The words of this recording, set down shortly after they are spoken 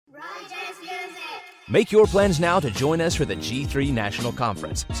Make your plans now to join us for the G3 National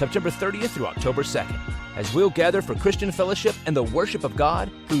Conference, September 30th through October 2nd, as we'll gather for Christian fellowship and the worship of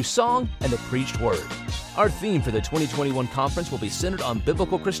God through song and the preached word. Our theme for the 2021 conference will be centered on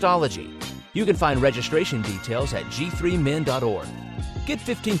biblical Christology. You can find registration details at g3men.org. Get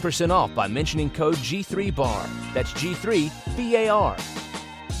 15% off by mentioning code G3 B.A.R. That's G3 B.A.R.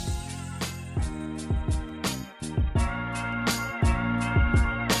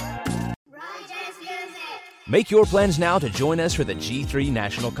 Make your plans now to join us for the G3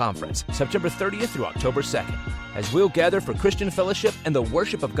 National Conference, September 30th through October 2nd, as we'll gather for Christian fellowship and the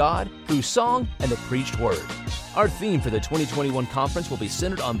worship of God through song and the preached word. Our theme for the 2021 conference will be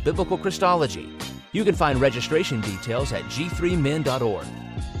centered on biblical Christology. You can find registration details at g3men.org.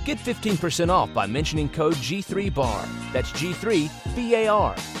 Get 15% off by mentioning code G3 B.A.R. That's G3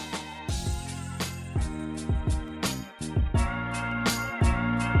 B.A.R.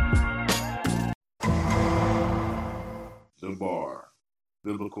 The B.A.R.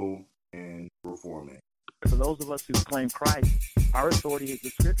 Biblical and Reforming. For those of us who claim Christ, our authority is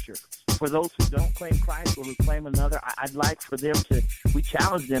the Scripture. For those who don't claim Christ or who claim another, I'd like for them to, we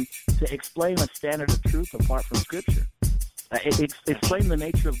challenge them to explain a standard of truth apart from Scripture. Explain the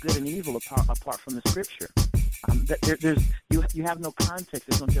nature of good and evil apart from the Scripture. You have no context,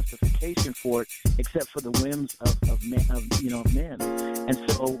 there's no justification for it except for the whims of men.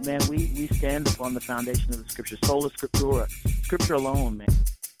 And so, man, we stand upon the foundation of the Scripture, sola scriptura, Scripture alone, man.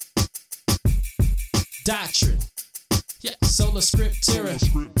 Doctrine. Yeah, sola scriptura.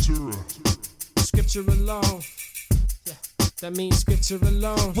 Scripture alone. Yeah, that means Scripture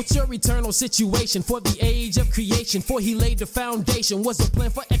alone. What's your eternal situation for the age of creation? For he laid the foundation, was a plan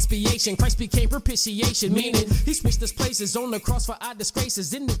for expiation. Christ became propitiation, meaning he switched his places on the cross for our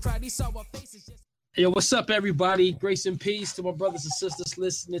disgraces. In the crowd, he saw our faces. Yo, what's up, everybody? Grace and peace to my brothers and sisters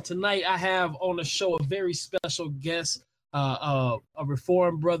listening. Tonight, I have on the show a very special guest, a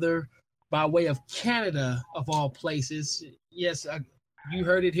Reformed brother by way of Canada, of all places. Yes, you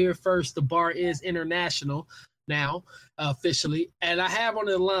heard it here first. The B.A.R. is international now, officially. And I have on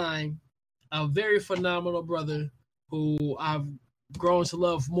the line a very phenomenal brother who I've grown to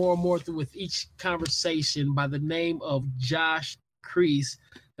love more and more with each conversation, by the name of Josh Crease.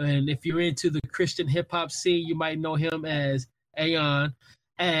 And if you're into the Christian hip-hop scene, you might know him as A.O.N.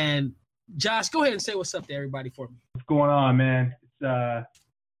 And Josh, go ahead and say what's up to everybody for me. What's going on, man? It's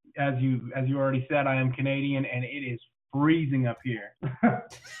as you already said, I am Canadian, and it is freezing up here.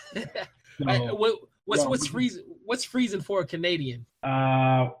 What's freezing? What's freezing for a Canadian?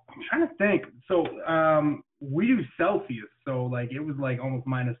 I'm trying to think. So we do Celsius, so like it was like almost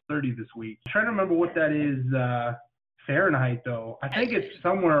minus 30 this week. I'm trying to remember what that is Fahrenheit, though. I think it's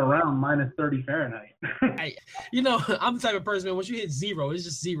somewhere around minus 30 Fahrenheit. I'm the type of person, man, once you hit zero, it's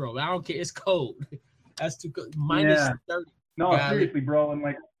just zero. I don't care. It's cold. That's too cold. Minus 30. No, seriously, bro. And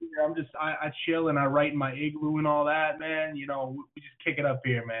like, I chill and I write in my igloo and all that, man. You know, we just kick it up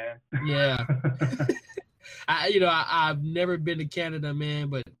here, man. Yeah. I've never been to Canada, man,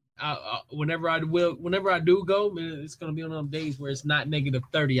 but whenever I do go, man, it's gonna be one of them days where it's not negative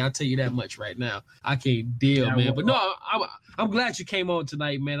 30. I'll tell you that much right now. I can't deal, man. But no, I'm glad you came on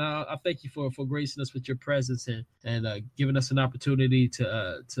tonight, man. I thank you for gracing us with your presence and giving us an opportunity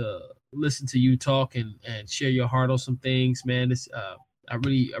to listen to you talk and share your heart on some things, man. This I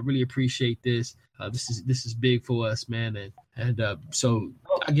really appreciate this. This is big for us, man. And so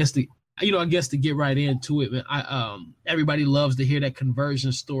I guess to get right into it, man, everybody loves to hear that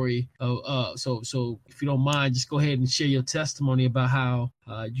conversion story. So if you don't mind, just go ahead and share your testimony about how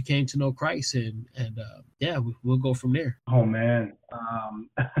you came to know Christ, and we'll go from there. Oh man.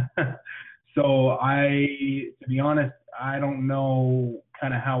 So to be honest, I don't know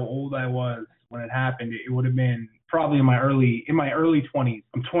kind of how old I was when it happened. It would have been probably in my early 20s.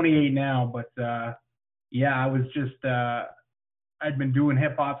 I'm 28 now, but I was just I'd been doing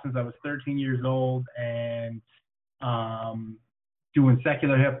hip hop since I was 13 years old, and doing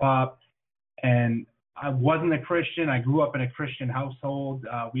secular hip hop. And I wasn't a Christian. I grew up in a Christian household.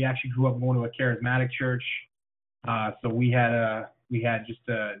 We actually grew up going to a charismatic church. So we had just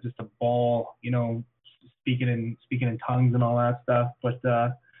a ball, speaking in tongues and all that stuff. But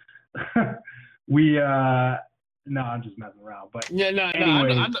no, I'm just messing around. But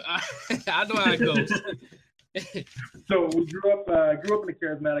anyway. I know how it goes. So we grew up in a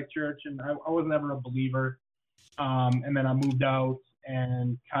charismatic church, and I wasn't ever a believer. And then I moved out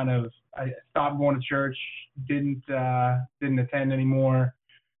and I stopped going to church, didn't attend anymore.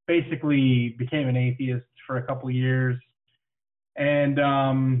 Basically became an atheist for a couple of years. And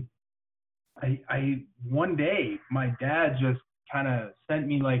I one day my dad just kind of sent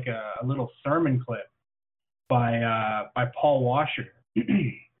me like a little sermon clip by Paul Washer.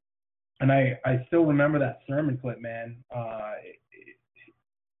 And I still remember that sermon clip, man.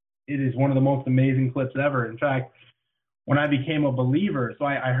 It is one of the most amazing clips ever. In fact, when I became a believer, so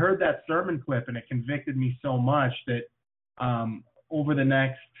I heard that sermon clip and it convicted me so much that over the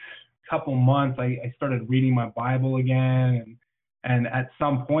next couple months, I started reading my Bible again. And at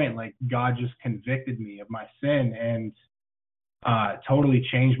some point, like, God just convicted me of my sin and totally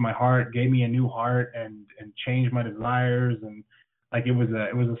changed my heart, gave me a new heart, and changed my desires. And like, it was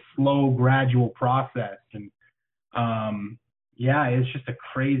a slow, gradual process. And yeah, it's just a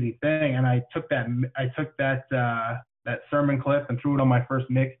crazy thing. And I took that sermon clip and threw it on my first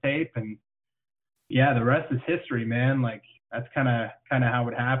mixtape. And yeah, the rest is history, man. Like, that's kind of how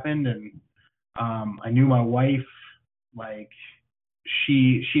it happened. And I knew my wife, like,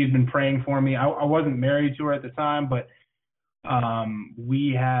 she had been praying for me. I wasn't married to her at the time, but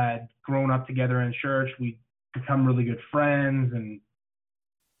we had grown up together in church. We'd become really good friends, and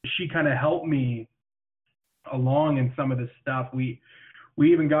she kind of helped me along in some of this stuff. We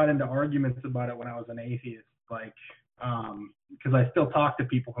even got into arguments about it when I was an atheist, like, because I still talk to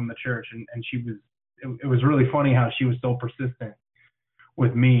people from the church, and it was really funny how she was so persistent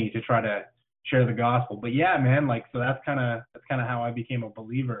with me to try to share the gospel. But yeah, man, like, so that's kind of how I became a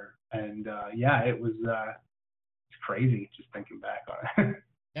believer. And yeah, it's crazy just thinking back on it.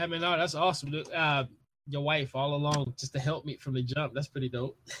 Yeah, man, no, that's awesome. Your wife all along just to help me from the jump. That's pretty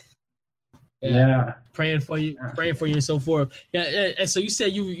dope. Yeah. Praying for you and so forth. Yeah. And so you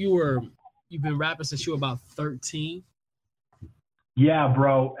said you've been rapping since you were about 13. Yeah,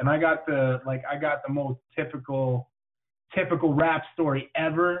 bro. And I got the most typical rap story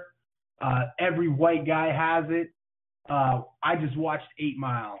ever. Every white guy has it. I just watched 8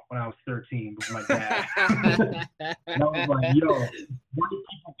 Mile when I was 13 with my dad. And I was like, yo, white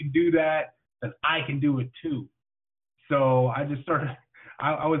people can do that, then I can do it too. So I just started,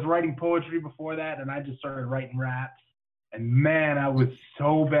 I was writing poetry before that, and I just started writing raps. And man, I was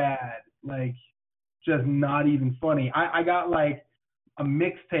so bad, like, just not even funny. I got like a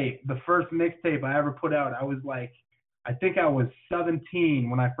mixtape, the first mixtape I ever put out. I think I was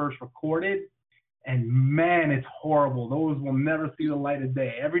 17 when I first recorded, and man, it's horrible. Those will never see the light of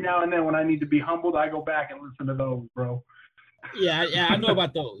day. Every now and then when I need to be humbled, I go back and listen to those, bro. Yeah, I know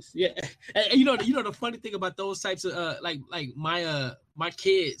about those. Yeah, and you know the funny thing about those types of like my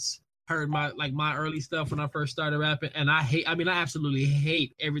kids heard my early stuff when I first started rapping, and I absolutely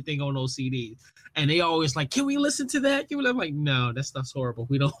hate everything on those CDs. And they always like, can we listen to that? I'm like, no, that stuff's horrible.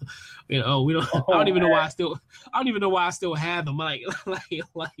 We don't. I don't even know why I still have them. Like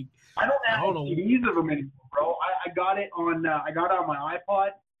I don't have CDs of them anymore, bro. I got it on my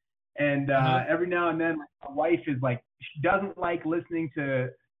iPod, and every now and then my wife is like, she doesn't like listening to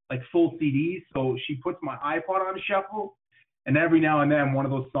like full CDs, so she puts my iPod on shuffle, and every now and then one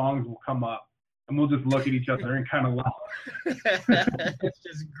of those songs will come up, and we'll just look at each other and kind of laugh. It's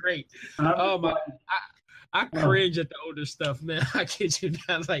just great. Oh my! I cringe at the older stuff, man. I kid you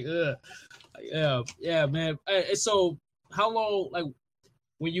not. Like, yeah, man. And so, how long, like,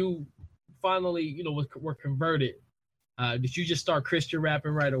 when you finally, were converted, did you just start Christian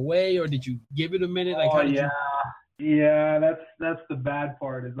rapping right away, or did you give it a minute? Like, how did you? Yeah, that's the bad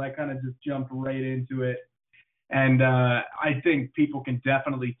part, is I kind of just jumped right into it. And I think people can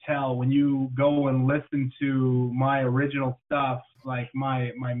definitely tell when you go and listen to my original stuff, like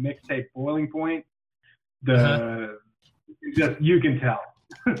my mixtape Boiling Point, you can tell.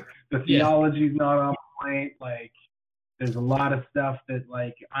 The theology's not on point. Like, there's a lot of stuff that,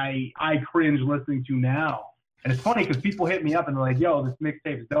 like, I cringe listening to now. And it's funny because people hit me up and they're like, yo, this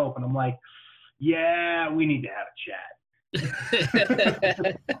mixtape's dope. And I'm like, yeah, we need to have a chat.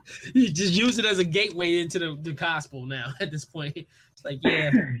 You just use it as a gateway into the gospel now at this point. It's like, yeah.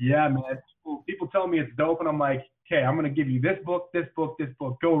 Yeah, man. People tell me it's dope, and I'm like, okay, I'm going to give you this book.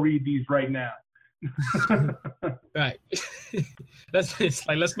 Go read these right now. Right.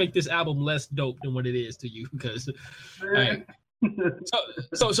 Let's make this album less dope than what it is to you, because right.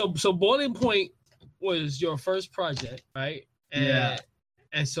 So Boiling Point was your first project, right? And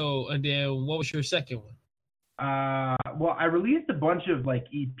then what was your second one? Well, I released a bunch of like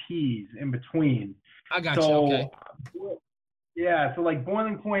EPs in between. I got you. Okay. Yeah, so like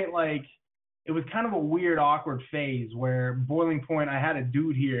Boiling Point, like, it was kind of a weird, awkward phase where Boiling Point, I had a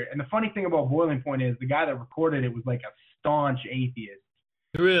dude here. And the funny thing about Boiling Point is the guy that recorded it was like a staunch atheist.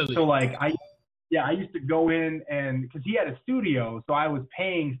 Really? So like I used to go in, and because he had a studio, so I was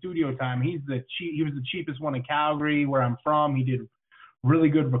paying studio time. He was the cheapest one in Calgary, where I'm from. He did really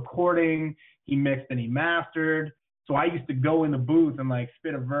good recording. He mixed and he mastered. So I used to go in the booth and like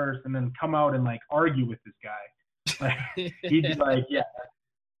spit a verse and then come out and like argue with this guy. Like he'd be like, yeah,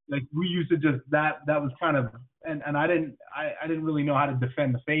 like we used to just that was kind of and I didn't really know how to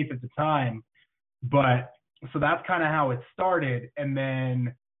defend the faith at the time, but so that's kind of how it started. And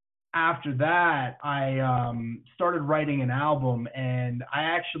then after that, I started writing an album, and I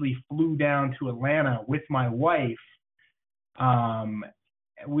actually flew down to Atlanta with my wife.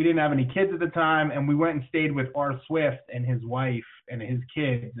 We didn't have any kids at the time, and we went and stayed with R. Swift and his wife and his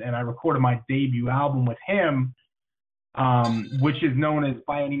kids, and I recorded my debut album with him, which is known as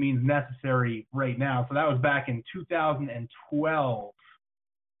By Any Means Necessary right now. So that was back in 2012.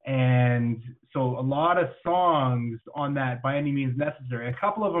 And so a lot of songs on that By Any Means Necessary, a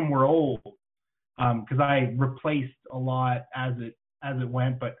couple of them were old, because I replaced a lot as it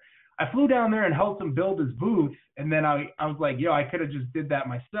went, but I flew down there and helped him build his booth. And then I was like, yo, I could have just did that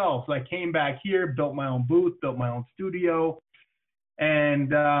myself. So I came back here, built my own booth, built my own studio, and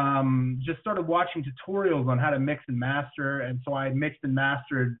just started watching tutorials on how to mix and master. And so I mixed and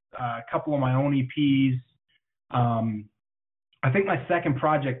mastered a couple of my own EPs. I think my second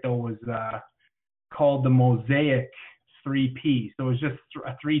project, though, was called the Mosaic 3P. So it was just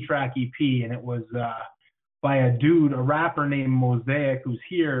a 3-track EP, and it was by a rapper named Mosaic, who's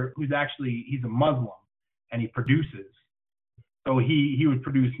actually, he's a Muslim, and he produces. So he would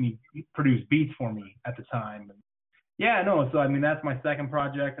produce beats for me at the time. And yeah, no, so I mean, that's my second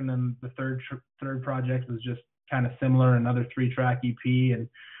project, and then the third project was just kind of similar, another 3-track EP. And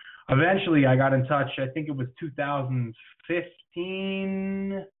eventually I got in touch, I think it was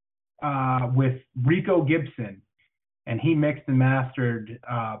 2015, with Rico Gibson, and he mixed and mastered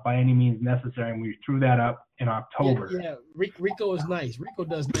By Any Means Necessary, and we threw that up in October. Yeah. Rico is nice. Rico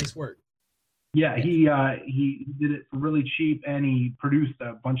does nice work. Yeah, he did it for really cheap, and he produced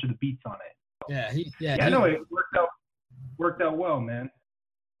a bunch of the beats on it. No, it worked out well, man.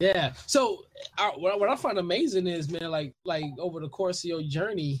 Yeah. So what I find amazing is, man, like over the course of your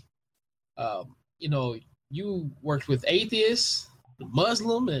journey, you worked with atheists,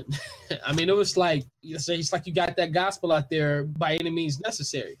 Muslim, and I mean, it was like, it's like you got that gospel out there by any means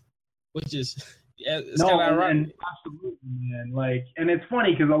necessary, which is it's kind of ironic. Absolutely, man. Like, and it's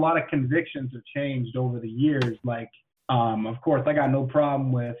funny because a lot of convictions have changed over the years. Like, of course, I got no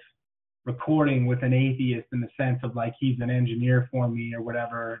problem with recording with an atheist in the sense of like he's an engineer for me or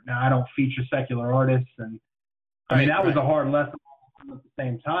whatever. Now I don't feature secular artists, and I mean that was a hard lesson at the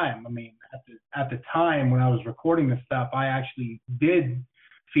same time. I mean, at the time when I was recording this stuff, I actually did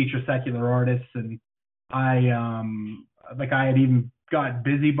feature secular artists, and I had even got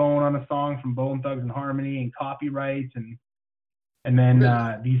Busy Bone on a song from Bone Thugs and Harmony and copyrights, and then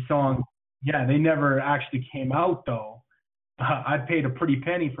these songs, they never actually came out though. I paid a pretty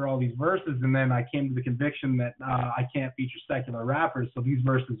penny for all these verses, and then I came to the conviction that I can't feature secular rappers, so these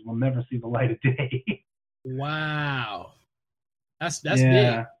verses will never see the light of day. Wow, that's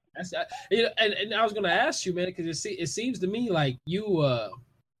big. That's and I was gonna ask you, man, because it seems to me like you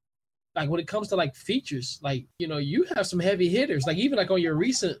like when it comes to like features, like you have some heavy hitters, like even like on your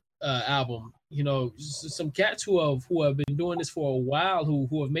recent album, some cats who have been doing this for a while,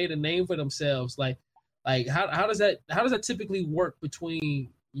 who have made a name for themselves, like how does that typically work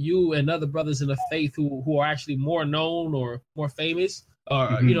between you and other brothers in the faith who are actually more known or more famous, or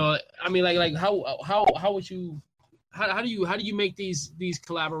I mean like how would you how do you make these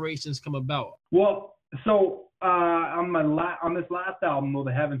collaborations come about? Well, so on this last album,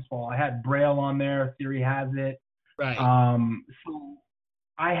 The Heavens Fall, I had Braille on there, Theory Has It, right? So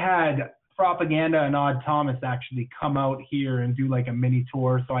I had Propaganda and Odd Thomas actually come out here and do like a mini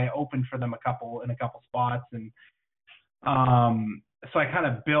tour. So I opened for them in a couple spots, and so I kind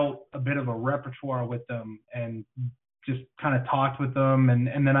of built a bit of a repertoire with them and just kind of talked with them,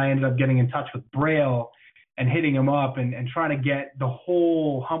 and then I ended up getting in touch with Braille and hitting him up and trying to get the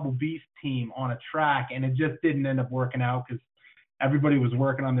whole Humble Beast team on a track, and it just didn't end up working out because everybody was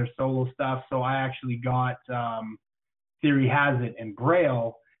working on their solo stuff. So I actually got Theory Has It and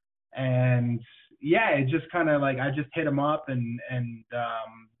Braille. And yeah, it just kind of like I just hit them up, and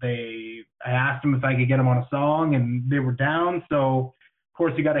I asked them if I could get them on a song, and they were down. So of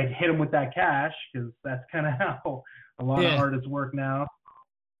course you got to hit them with that cash, because that's kind of how a lot of artists work now.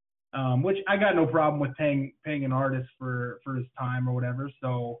 Which I got no problem with paying an artist for his time or whatever.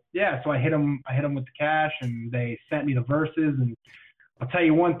 So yeah, so I hit them with the cash, and they sent me the verses. And I'll tell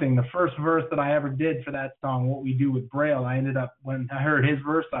you one thing, the first verse that I ever did for that song, What We Do with Braille, I ended up, when I heard his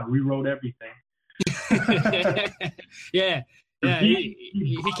verse, I rewrote everything. Yeah. He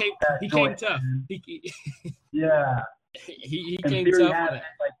came tough. Yeah. He came tough.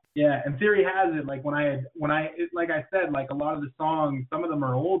 Like Yeah, and theory has it, like like I said, like a lot of the songs, some of them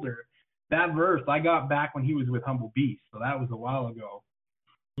are older. That verse I got back when he was with Humble Beast, so that was a while ago.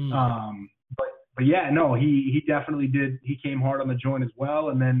 Mm. But yeah, no, he definitely did. He came hard on the joint as well,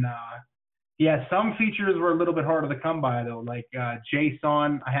 and then yeah, some features were a little bit harder to come by though. Like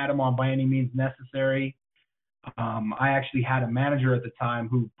Jason, I had him on By Any Means Necessary. I actually had a manager at the time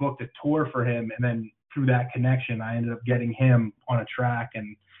who booked a tour for him, and then through that connection, I ended up getting him on a track,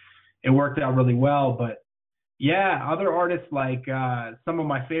 and it worked out really well. But yeah, other artists like some of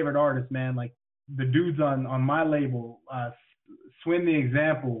my favorite artists, man, like the dudes on my label, Swim the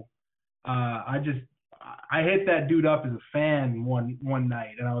Example. I hit that dude up as a fan one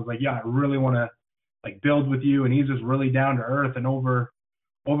night, and I was like, yeah, I really want to like build with you, and he's just really down to earth. And over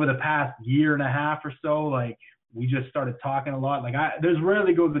the past year and a half or so, like we just started talking a lot. Like there's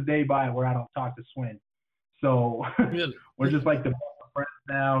rarely goes a day by where I don't talk to Swin. So Really? we're just like the best of friends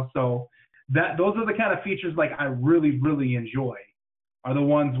now. So those are the kind of features like I really, really enjoy, are the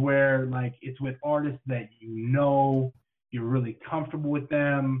ones where like it's with artists that you're really comfortable with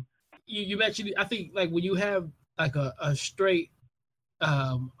them. You mentioned, I think, like when you have like a straight,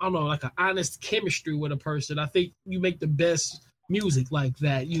 I don't know, like an honest chemistry with a person, I think you make the best music like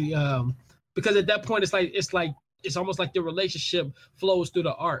that. You because at that point it's almost like the relationship flows through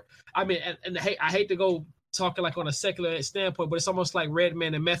the art. I mean, and I hate to go talking like on a secular standpoint, but it's almost like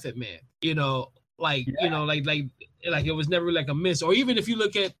Redman and Method Man. You know, like Yeah. you know, like it was never like a miss. Or even if you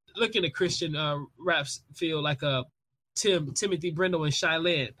look in the Christian raps field, like Timothy Brindle and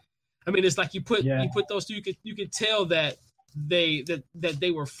Shylan. I mean, it's like you put those two. You could tell that they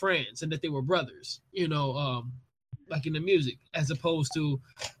were friends and that they were brothers. You know, like in the music, as opposed to,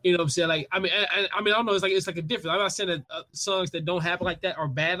 you know what I'm saying? Like, I mean, I don't know. It's like a difference. I'm not saying that songs that don't happen like that are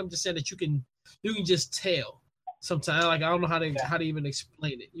bad. I'm just saying that you can just tell sometimes. Like, I don't know how to even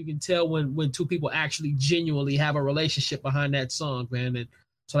explain it. You can tell when two people actually genuinely have a relationship behind that song, man. And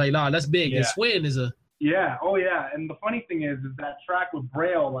so like, nah, that's big. Yeah. And Swin is a Oh yeah. And the funny thing is that track with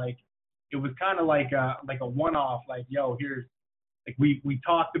Braille, like it was kind of like a one-off. Like, yo, here's like we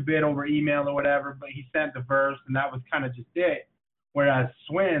talked a bit over email or whatever, but he sent the verse, and that was kind of just it. Whereas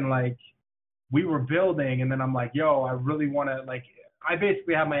Swin, like we were building, and then I'm like, yo, I really want to, like, I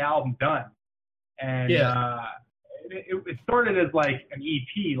basically have my album done, and it started as like an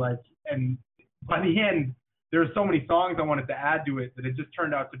EP, like, and by the end there were so many songs I wanted to add to it that it just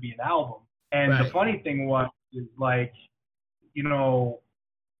turned out to be an album. And Right. The funny thing is like, you know,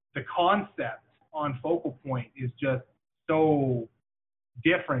 the concept on Focal Point is just so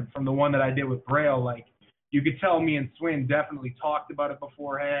different from the one that I did with Braille. Like, you could tell me and Swin definitely talked about it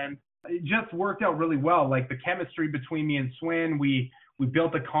beforehand. It just worked out really well. Like the chemistry between me and Swin, we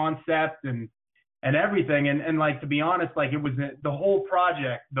built a concept and everything. And like, to be honest, like it was the whole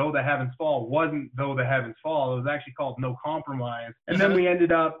project, Though the Heavens Fall, wasn't Though the Heavens Fall. It was actually called No Compromise. And then we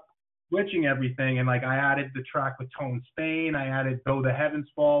ended up switching everything, and like I added the track with Tone Spain, I added Though the Heavens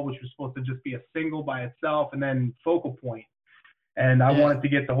Fall, which was supposed to just be a single by itself, and then Focal Point. And I wanted to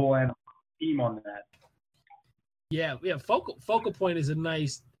get the whole team on that. Yeah. Focal Point is a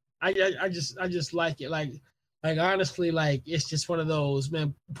nice. I just like it. Like honestly, like it's just one of those,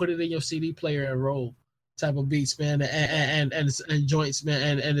 man. Put it in your CD player and roll type of beats, man, and joints,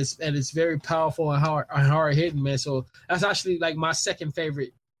 man, and it's very powerful and hard hitting, man. So that's actually like my second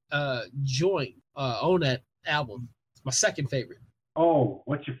favorite joint on that album. It's my second favorite. Oh,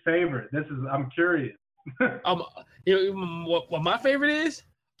 what's your favorite? I'm curious. You know what my favorite is?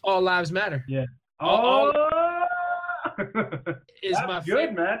 All Lives Matter. Yeah. All is that's my good,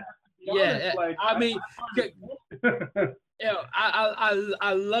 favorite, man. Yeah, like, I mean,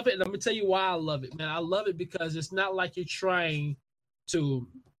 I love it, and I'm gonna tell you why I love it, man. I love it because it's not like you're trying to,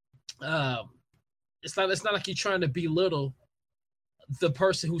 it's not like you're trying to belittle the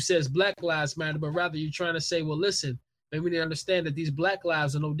person who says Black Lives Matter, but rather you're trying to say, well, listen, man, we need to understand that these Black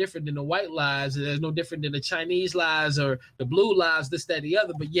lives are no different than the white lives, and there's no different than the Chinese lives or the blue lives, this, that, the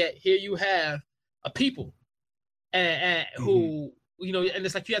other. But yet here you have a people, and who, you know, and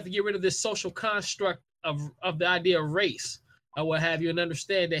it's like you have to get rid of this social construct of the idea of race or what have you, and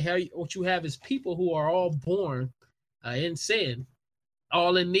understand that what you have is people who are all born in sin,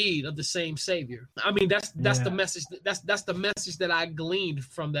 all in need of the same Savior. I mean, that's the message. That's the message that I gleaned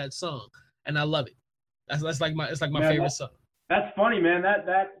from that song, and I love it. It's like my favorite song. That's funny, man.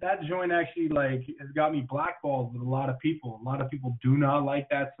 That joint actually like has got me blackballed with a lot of people. A lot of people do not like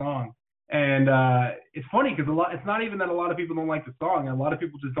that song, and it's funny because it's not even that a lot of people don't like the song. A lot of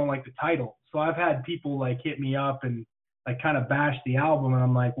people just don't like the title. So I've had people like hit me up and like kind of bash the album, and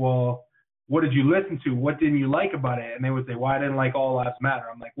I'm like, well, what did you listen to? What didn't you like about it? And they would say, well, I didn't like All Lives Matter.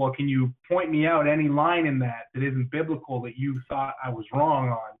 I'm like, well, can you point me out any line in that isn't biblical that you thought I was wrong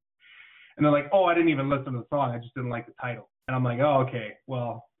on? And they're like, oh, I didn't even listen to the song. I just didn't like the title. And I'm like, oh, okay,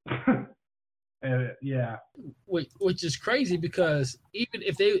 well, yeah. Which is crazy, because even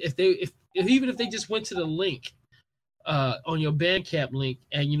if they just went to the link on your Bandcamp link,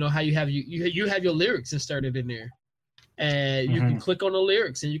 and you know how you have your lyrics inserted in there, and you can click on the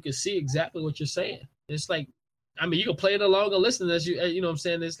lyrics and you can see exactly what you're saying. It's like, I mean, you can play it along and listen as you know what I'm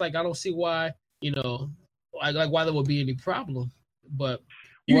saying. It's like, I don't see why, you know, why there would be any problem. But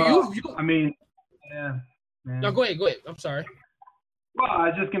I mean, yeah. Man. No, go ahead. I'm sorry. Well, I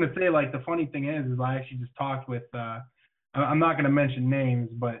was just gonna say, like, the funny thing is I actually just talked with I'm not gonna mention names,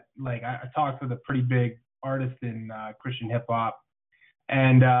 but like I talked with a pretty big artist in Christian hip hop,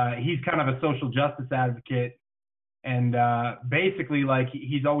 and he's kind of a social justice advocate. And basically, like,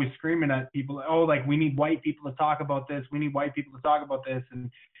 he's always screaming at people, oh, like, we need white people to talk about this. We need white people to talk about this. And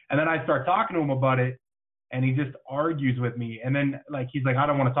then I start talking to him about it, and he just argues with me. And then, like, he's like, I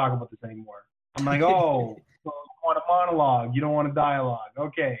don't want to talk about this anymore. I'm like, oh, so you want a monologue. You don't want a dialogue.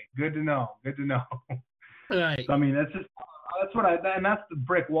 Okay, good to know. Good to know. Right. So, I mean, that's the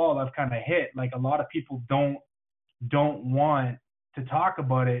brick wall I've kind of hit. Like, a lot of people don't want to talk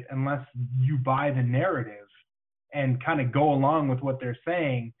about it unless you buy the narrative and kind of go along with what they're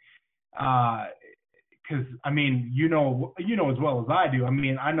saying. Because, I mean, you know as well as I do. I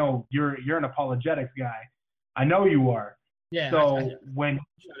mean, I know you're an apologetics guy. I know you are. Yeah. So when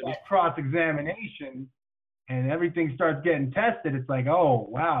cross-examination and everything starts getting tested, it's like, oh,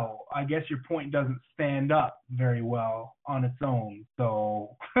 wow, I guess your point doesn't stand up very well on its own.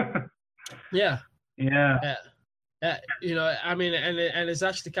 So, yeah. Yeah. You know, I mean, and it's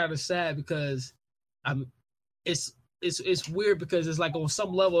actually kind of sad, because it's weird, because it's like on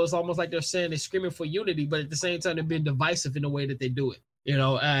some level it's almost like they're saying they're screaming for unity, but at the same time they're being divisive in the way that they do it. You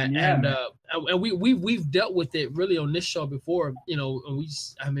know, and we've dealt with it really on this show before. You know,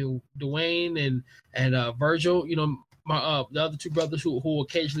 and Dwayne and Virgil, you know, my the other two brothers who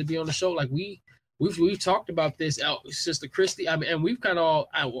occasionally be on the show, like we've talked about this. Sister Christy, I mean, and we've kind of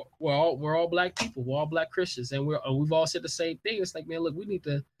we're all black people, we're all black Christians, and we've all said the same thing. It's like, man, look, we need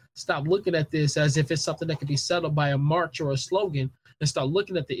to stop looking at this as if it's something that can be settled by a march or a slogan, and start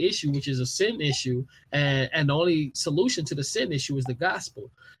looking at the issue, which is a sin issue, and the only solution to the sin issue is the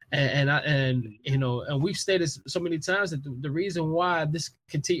gospel. And you know, and we've stated so many times that the reason why this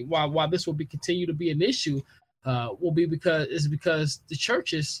will continue to be an issue will be because the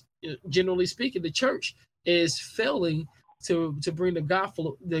churches, generally speaking, the church is failing to bring the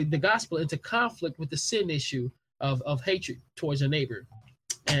gospel into conflict with the sin issue of hatred towards a neighbor.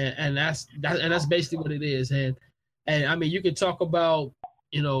 And that's basically what it is. And I mean, you can talk about,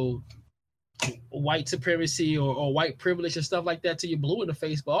 you know, white supremacy or white privilege and stuff like that till you're blue in the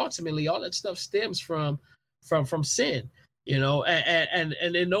face, but ultimately all that stuff stems from sin, you know. And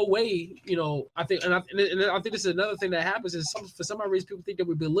in no way, you know, I think this is another thing that happens is for some reason people think that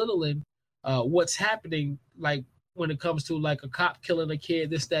we're belittling what's happening, like when it comes to like a cop killing a kid,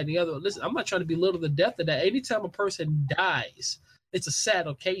 this, that, and the other. Listen, I'm not trying to belittle the death of that. Anytime a person dies, it's a sad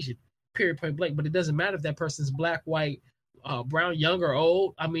occasion, period, point blank. But it doesn't matter if that person's black, white, brown, young, or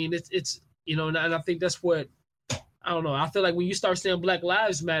old. I mean, it's you know, and I think that's what, I don't know. I feel like when you start saying Black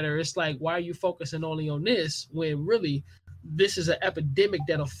Lives Matter, it's like, why are you focusing only on this when really this is an epidemic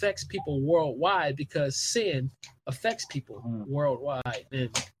that affects people worldwide, because sin affects people worldwide.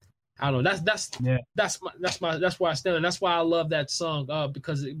 And I don't know. That's why I stand, and that's why I love that song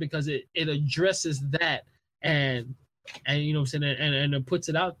because it addresses that and you know what I'm saying, and it puts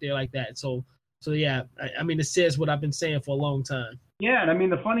it out there like that. So yeah, I mean, it says what I've been saying for a long time. Yeah, and I mean,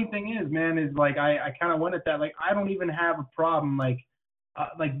 the funny thing is, man, is like I kind of went at that. Like, I don't even have a problem. Like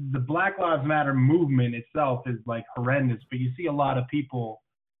the Black Lives Matter movement itself is like horrendous, but you see a lot of people,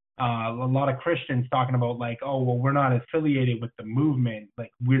 a lot of Christians talking about like, oh, well, we're not affiliated with the movement.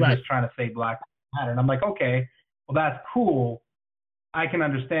 Like, we're just trying to say Black Lives Matter. And I'm like, okay, well, that's cool. I can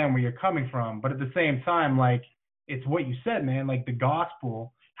understand where you're coming from. But at the same time, like, it's what you said, man. Like, the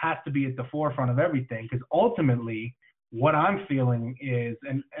gospel has to be at the forefront of everything, because ultimately what I'm feeling is,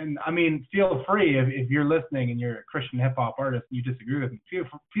 and I mean, feel free if you're listening and you're a Christian hip hop artist and you disagree with me,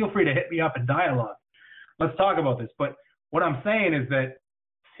 feel free to hit me up in dialogue. Let's talk about this. But what I'm saying is that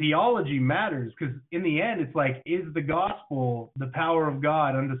theology matters, because in the end, it's like, is the gospel the power of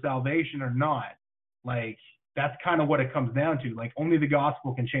God unto salvation or not? Like, that's kind of what it comes down to. Like, only the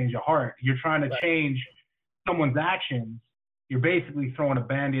gospel can change a heart. You're trying to change someone's actions. You're basically throwing a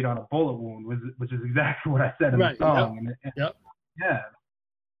Band-Aid on a bullet wound, which is exactly what I said in the song. Yep. Yeah.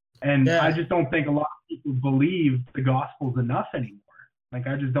 And Yeah. I just don't think a lot of people believe the gospel's enough anymore. Like,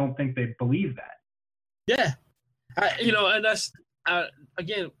 I just don't think they believe that. Yeah. And that's,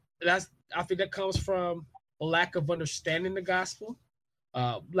 again, I think that comes from a lack of understanding the gospel.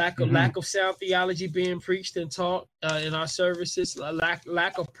 Lack of sound theology being preached and taught in our services.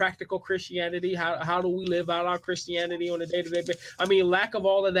 Lack of practical Christianity. How do we live out our Christianity on a day-to-day basis? I mean, lack of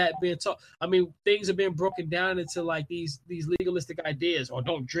all of that being taught. I mean, things are being broken down into like these legalistic ideas. Or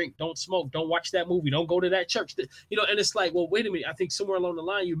don't drink, don't smoke, don't watch that movie, don't go to that church. And it's like, well, wait a minute. I think somewhere along the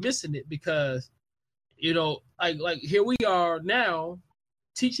line you're missing it because, like here we are now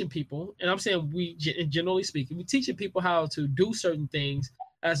teaching people, and I'm saying we, generally speaking, we teaching people how to do certain things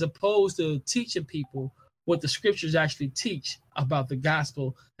as opposed to teaching people what the scriptures actually teach about the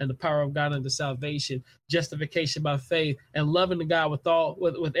gospel and the power of God unto salvation, justification by faith, and loving the God with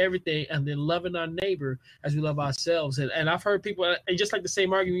everything, and then loving our neighbor as we love ourselves. And I've heard people, and just like the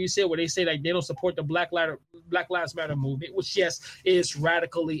same argument you said, where they say like they don't support the Black Lives Matter movement, which yes is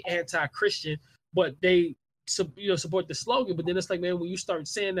radically anti-Christian, but they support the slogan. But then it's like, man, when you start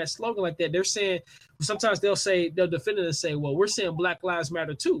saying that slogan like that, they're saying, sometimes they'll defend it and say, well, we're saying Black Lives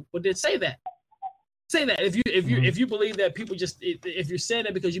Matter too. But then say that if you believe that people if you're saying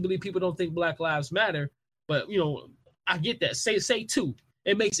that because you believe people don't think Black Lives Matter, but I get that. Say too.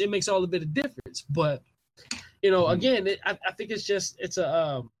 It makes all a bit of difference. But again, I think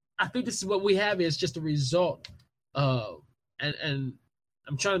I think this is what we have is just a result and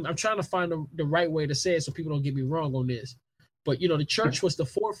I'm trying to find the right way to say it so people don't get me wrong on this. But the church was the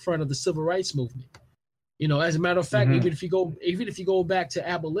forefront of the civil rights movement. As a matter of fact, even if you go back to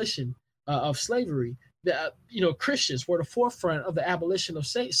abolition of slavery, Christians were the forefront of the abolition of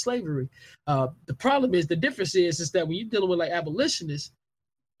slavery. The problem is, the difference is that when you're dealing with like abolitionists,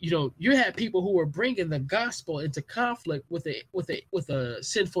 you had people who were bringing the gospel into conflict with a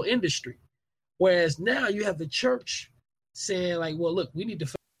sinful industry, whereas now you have the church saying like, well, look, we need to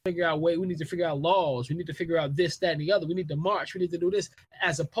figure out we need to figure out laws, we need to figure out this, that, and the other, we need to march, we need to do this,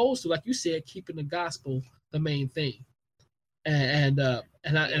 as opposed to, like you said, keeping the gospel the main thing. And I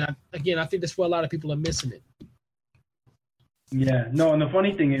think that's where a lot of people are missing it. Yeah, no, and the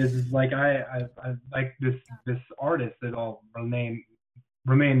funny thing is like I like this artist that I'll remain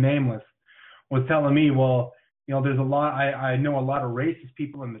nameless was telling me, well, there's a lot. I know a lot of racist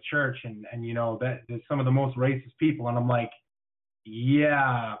people in the church, and that there's some of the most racist people, and I'm like,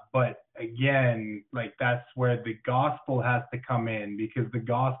 yeah, but again, like that's where the gospel has to come in, because the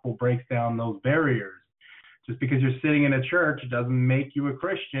gospel breaks down those barriers. Just because you're sitting in a church doesn't make you a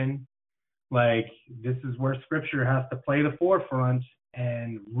Christian. Like, this is where scripture has to play the forefront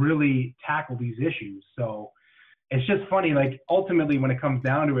and really tackle these issues. So it's just funny, like ultimately when it comes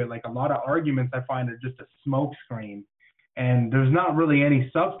down to it, like a lot of arguments I find are just a smoke screen, and there's not really any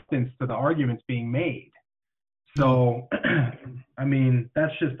substance to the arguments being made. So, that's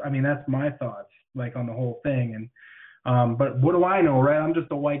my thoughts, like, on the whole thing. And, but what do I know, right? I'm just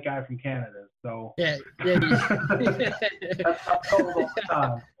a white guy from Canada. So yeah. That's all the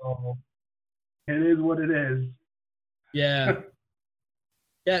time. So it is what it is. Yeah.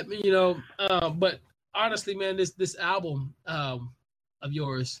 Yeah. But honestly, man, this album of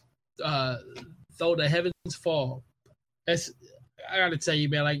yours, Though the Heavens Fall, I gotta tell you,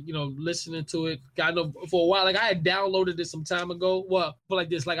 man, like, listening to it, I know for a while, like I had downloaded it some time ago. Well, but like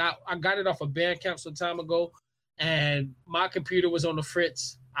this, like I got it off of Bandcamp some time ago, and my computer was on the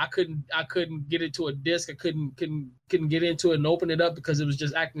fritz. I couldn't get it to a disc. I couldn't get into it and open it up because it was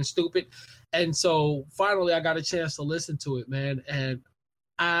just acting stupid. And so finally I got a chance to listen to it, man. And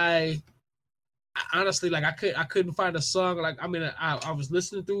I honestly, like, I couldn't find a song. Like, I was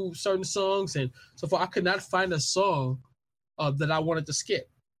listening through certain songs, and so far I could not find a song that I wanted to skip.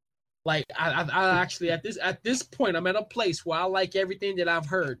 Like, I actually at this point I'm at a place where I like everything that I've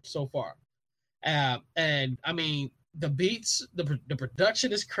heard so far. And I mean, the beats, the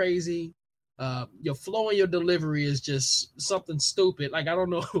production is crazy. Your flow and your delivery is just something stupid. Like, I don't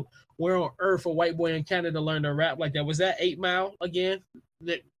know where on earth a white boy in Canada learned to rap like that. Was that 8 Mile again?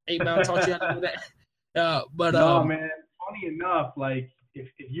 That 8 Mile taught you how to do that? But no, man. Funny enough, like if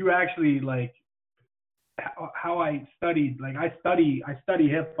you actually like how I studied, like I study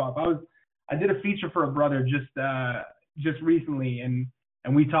hip hop. I did a feature for a brother just recently, and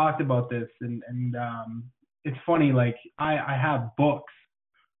we talked about this, and it's funny, like I have books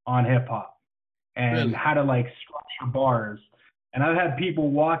on hip hop and really? How to like structure bars. And I've had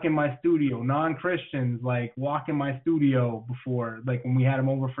people walk in my studio, non-Christians, like walk in my studio before, like when we had them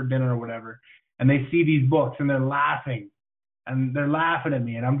over for dinner or whatever, and they see these books and they're laughing. And they're laughing at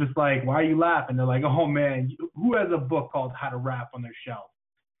me, and I'm just like, why are you laughing? They're like, oh man, who has a book called How to Rap on their shelf?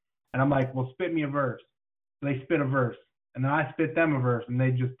 And I'm like, well, spit me a verse. So they spit a verse, and then I spit them a verse, and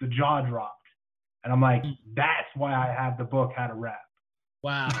the jaw dropped. And I'm like, that's why I have the book, How to Rap.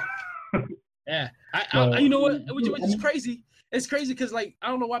 Wow. Yeah. So, you know what? Which is crazy. It's crazy because, like, I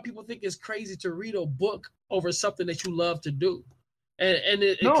don't know why people think it's crazy to read a book over something that you love to do. It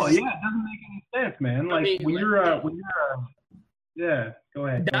doesn't make any sense, man. Yeah, go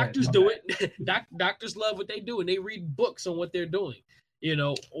ahead. Doctors do it. Doctors love what they do, and they read books on what they're doing. You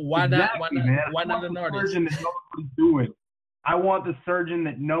know, why not an artist? Surgeon that knows what he's doing. I want the surgeon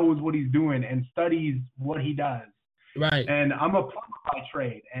that knows what he's doing and studies what he does. Right. And I'm a plumber by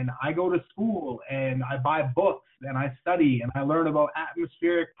trade, and I go to school and I buy books and I study and I learn about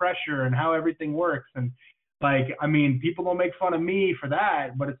atmospheric pressure and how everything works. And like, I mean, people don't make fun of me for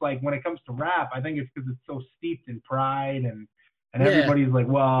that, but it's like when it comes to rap, I think it's because it's so steeped in pride and everybody's like,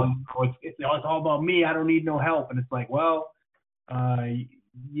 well, it's all about me. I don't need no help. And it's like, well,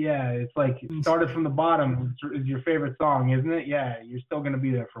 it's like it started from the bottom is your favorite song, isn't it? Yeah, you're still going to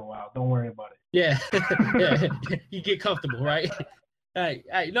be there for a while. Don't worry about it. Yeah. Yeah. You get comfortable, right? Hey,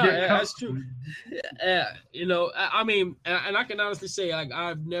 no, that's true. You know, I mean, and I can honestly say, like,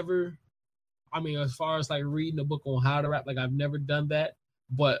 I've never, I mean, as far as like reading a book on how to rap, like I've never done that.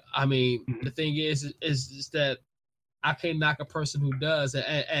 But I mean, the thing is that I can't knock a person who does.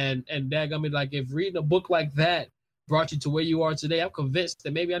 And daggum, like, if reading a book like that brought you to where you are today, I'm convinced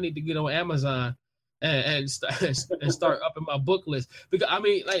that maybe I need to get on Amazon and start upping my book list. Because I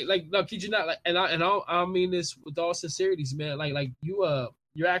mean, like no, kid you not, like, and I mean this with all sincerity, man. Like you're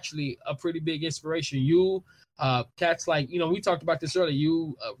actually a pretty big inspiration. You cats like, you know, we talked about this earlier.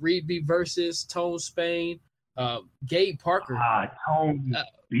 You Reed B versus Tone Spain, Gabe Parker. Tone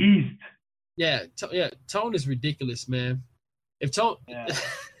beast. Yeah, Tone is ridiculous, man. If Tone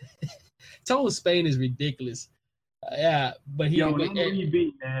Tone Spain is ridiculous. But he. Reed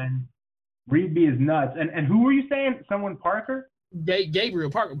B, man. Reed B is nuts. And who were you saying? Someone Parker? Gabriel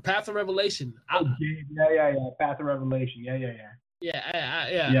Parker, Path of Revelation. Yeah. Path of Revelation.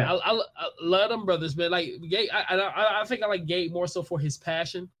 Yeah. I love them brothers, man. Like Gabe, I think I like Gabe more so for his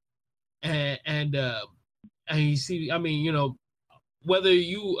passion, and you see, I mean, you know, whether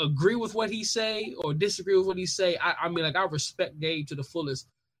you agree with what he say or disagree with what he say, I mean, like, I respect Gabe to the fullest.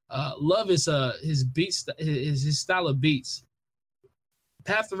 Love is his beats, his style of beats.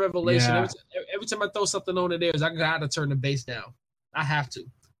 Path of Revelation. Yeah. Every time I throw something on there, I gotta turn the bass down. I have to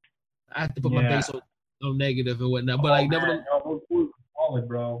put my bass on negative and whatnot. But never. Solid,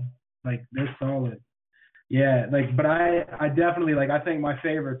 bro. Like, they're solid. Yeah, like, but I definitely, like, I think my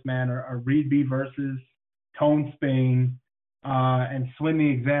favorites, man, are Reed B versus Tone Spain, and Swing the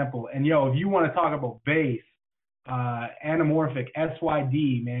Example. And if you want to talk about bass, Anamorphic,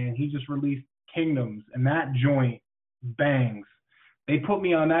 SYD, man, he just released Kingdoms, and that joint bangs. They put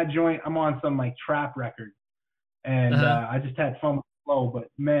me on that joint. I'm on some like trap record, and I just had fun with the flow. But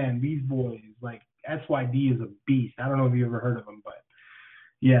man, these boys, like, SYD is a beast. I don't know if you ever heard of him, but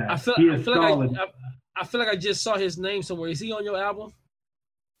yeah, I feel solid. I feel like I just saw his name somewhere. Is he on your album?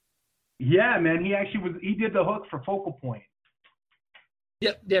 Yeah, man. He actually was. He did the hook for Focal Point.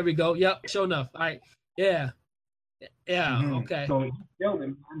 Yep, there we go. Yep, sure enough. All right, yeah, okay. So he killed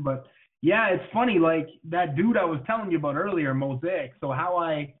him, man. But yeah, it's funny. Like, that dude I was telling you about earlier, Mosaic. So how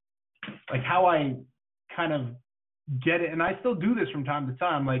I kind of get it, and I still do this from time to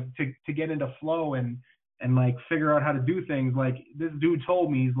time, like to get into flow and like figure out how to do things. Like, this dude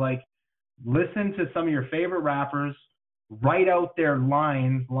told me, he's like, listen to some of your favorite rappers, write out their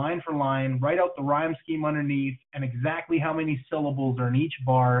lines, line for line, write out the rhyme scheme underneath and exactly how many syllables are in each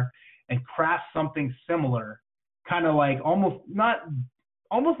bar, and craft something similar, kind of like almost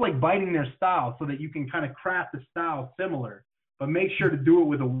like biting their style, so that you can kind of craft a style similar, but make sure to do it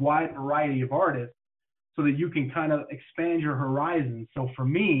with a wide variety of artists so that you can kind of expand your horizons. So for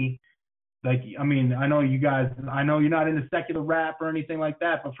me, like, I mean, I know you're not into secular rap or anything like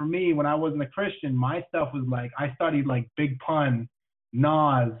that, but for me, when I wasn't a Christian, my stuff was like, I studied like Big Pun,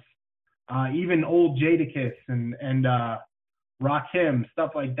 Nas, even old Jadakiss and Rakim,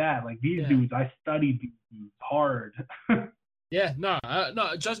 stuff like that. Like, these dudes, I studied these dudes hard. Yeah, no.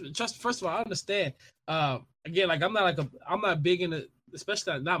 Just first of all, I understand. Again, like, I'm not big into,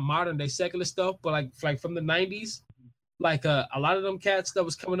 especially not modern day secular stuff, but like from the '90s, like a lot of them cats that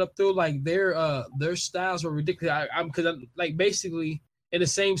was coming up through, like their styles were ridiculous. Because like, basically in the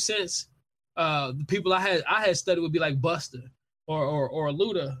same sense, the people I had studied would be like Busta or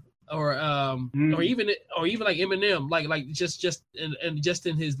Luda or even like Eminem, like just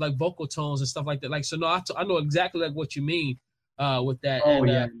in his like vocal tones and stuff like that. Like, so no, I know exactly like what you mean with that.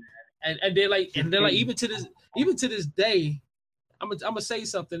 And then like even to this day, I'm gonna say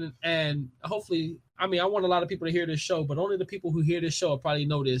something, and hopefully, I mean, I want a lot of people to hear this show, but only the people who hear this show will probably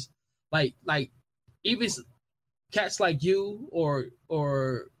know this. Like even cats like you or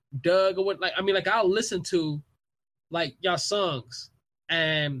Doug or what, like, I mean, like, I'll listen to like y'all songs,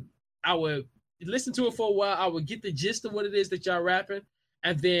 and I would listen to it for a while. I would get the gist of what it is that y'all rapping,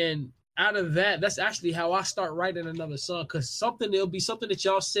 and then out of that, that's actually how I start writing another song. Cause it'll be something that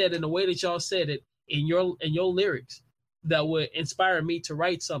y'all said in the way that y'all said it in your lyrics that would inspire me to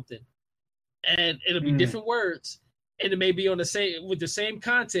write something, and it'll be different words, and it may be on the same with the same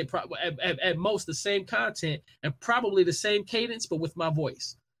content, at most the same content, and probably the same cadence, but with my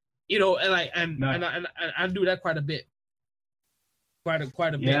voice, you know. And I do that quite a bit, quite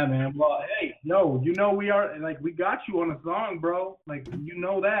a bit. Yeah, man. Well, hey, yo, you know we are like we got you on a song, bro. Like you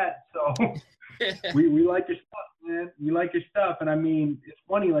know that, so we like your stuff, man. We like your stuff, and I mean it's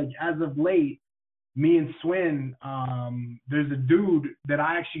funny. Like as of late, me and Swin, there's a dude that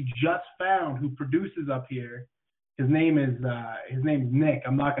I actually just found who produces up here. His name is Nick.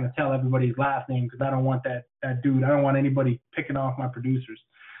 I'm not gonna tell everybody his last name because I don't want that dude. I don't want anybody picking off my producers.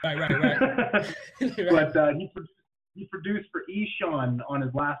 Right. But he produced for A.O.N on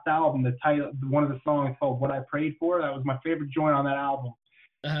his last album. The title, one of the songs called "What I Prayed For." That was my favorite joint on that album.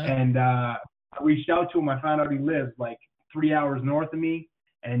 And I reached out to him. I found out he lives like 3 hours north of me.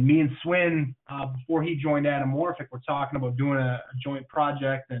 And me and Swin, before he joined Anamorphic, were talking about doing a joint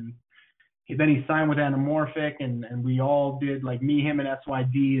project. And then he signed with Anamorphic, and we all did, like me, him, and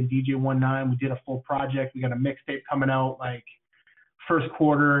SYD and DJ19. We did a full project. We got a mixtape coming out like first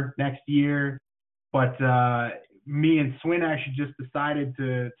quarter next year. But me and Swin actually just decided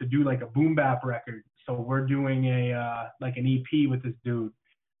to do like a boom bap record. So we're doing like an EP with this dude.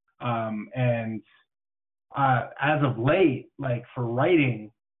 And as of late, like for writing,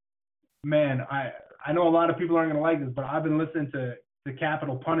 man, I know a lot of people aren't gonna like this, but I've been listening to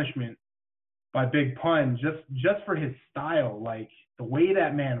Capital Punishment by Big Pun just for his style. Like the way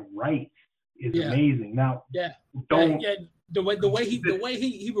that man writes is amazing. Now, the way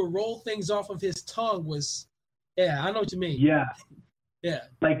he would roll things off of his tongue was, I know what you mean. Yeah.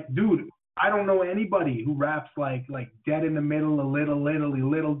 Like, dude, I don't know anybody who raps like dead in the middle, a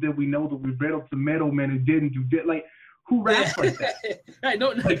little did we know that we riddled the middleman who didn't do did like who raps like that? Right,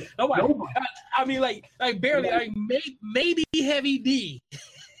 nobody. I mean, like barely. Like maybe Heavy D,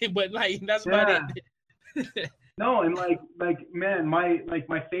 but like that's about it. No, and like man,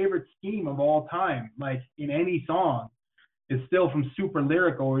 my favorite scheme of all time, like in any song, is still from Super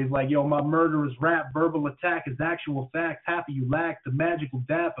Lyrical, where he's like, yo, my murderous rap, verbal attack is actual facts, happy you lack the magical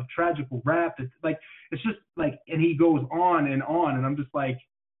depth of tragical rap. It's like, it's just like, and he goes on, and I'm just like,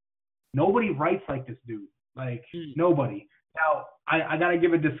 nobody writes like this dude. Like, nobody. Now, I got to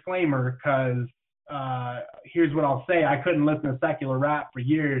give a disclaimer, because here's what I'll say. I couldn't listen to secular rap for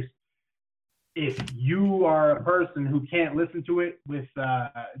years. If you are a person who can't listen to it with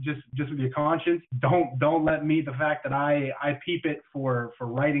just with your conscience, don't let me, the fact that I peep it for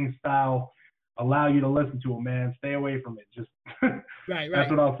writing style, allow you to listen to it, man. Stay away from it. Just right. That's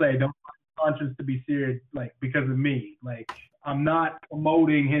what I'll say. Don't let your conscience to be seared like because of me. Like I'm not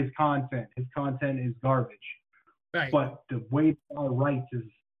promoting his content. His content is garbage. Right. But the way I write is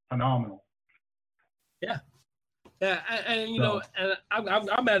phenomenal. Yeah. Yeah, and you know, and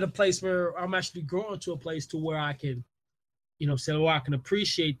I'm at a place where I'm actually growing to a place to where I can, you know, say, I can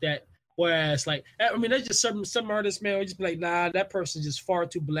appreciate that. Whereas, like, I mean, there's just some artists, man, will just be like, nah, that person's just far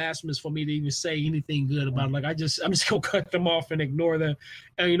too blasphemous for me to even say anything good about it. Like, I'm just gonna cut them off and ignore them,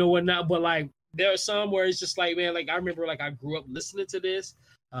 and you know what not. But like, there are some where it's just like, man, like I remember, like I grew up listening to this.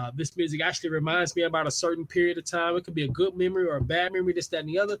 This music actually reminds me about a certain period of time. It could be a good memory or a bad memory, this, that, and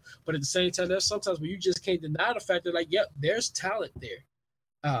the other. But at the same time, there's sometimes where you just can't deny the fact that, like, yep, there's talent there.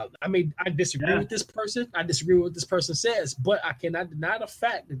 I mean, I disagree with this person. I disagree with what this person says, but I cannot deny the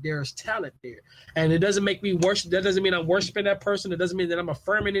fact that there's talent there. And it doesn't make me worship. That doesn't mean I'm worshiping that person. It doesn't mean that I'm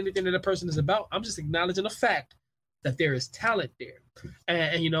affirming anything that person is about. I'm just acknowledging the fact that there is talent there.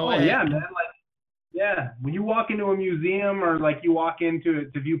 And you know, yeah, man. Like, yeah, when you walk into a museum or like you walk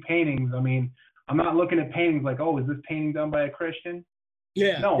into to view paintings, I mean, I'm not looking at paintings like, oh, is this painting done by a Christian?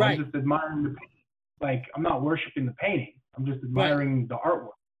 Yeah, no, right. I'm just admiring the painting. Like, I'm not worshiping the painting. I'm just admiring the artwork.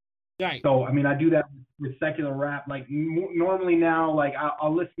 Right. So, I mean, I do that with secular rap. Like, normally now, like,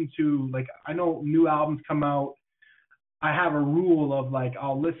 I'll listen to, like, I know new albums come out. I have a rule of, like,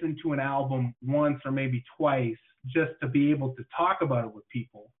 I'll listen to an album once or maybe twice just to be able to talk about it with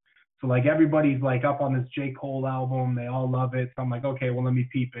people. So, like, everybody's, like, up on this J. Cole album. They all love it. So I'm like, okay, well, let me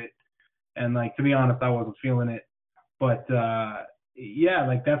peep it. And, like, to be honest, I wasn't feeling it. But, yeah,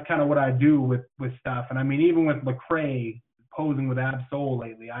 like, that's kind of what I do with stuff. And, I mean, even with Lecrae, Posing with Ab-Soul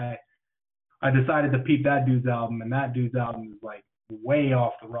lately. I decided to peep that dude's album, and that dude's album is like way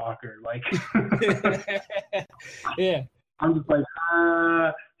off the rocker. Like, yeah. I'm just like,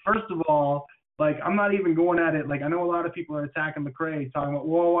 first of all, like, I'm not even going at it. Like, I know a lot of people are attacking McRae, talking about,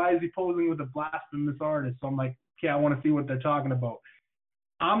 well, why is he posing with a blasphemous artist? So I'm like, okay, I want to see what they're talking about.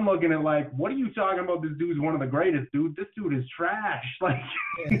 I'm looking at, like, what are you talking about? This dude's one of the greatest, dude. This dude is trash. Like,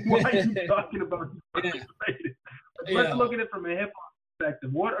 why are you talking about the greatest? Let's look at it from a hip-hop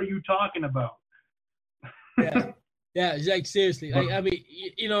perspective. What are you talking about? Yeah, like, seriously. Like, I mean,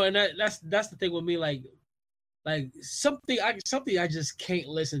 you know, and that's the thing with me, like something I just can't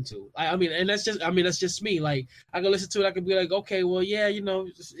listen to. I mean, and that's just me. Like, I can listen to it, I can be like, okay, well, yeah, you know,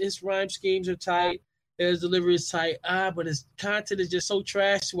 his rhyme schemes are tight, his delivery is tight, but his content is just so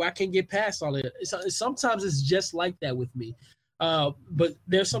trash where I can't get past all of it. Sometimes it's just like that with me. But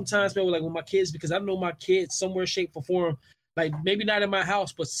there's sometimes, man, like with my kids, because I know my kids somewhere, shape, or form, like maybe not in my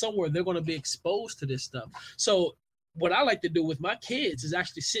house, but somewhere they're going to be exposed to this stuff. So what I like to do with my kids is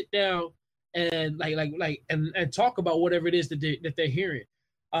actually sit down and and talk about whatever it is that they're hearing.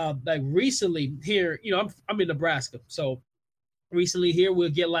 Like recently here, you know, I'm in Nebraska, so recently here we'll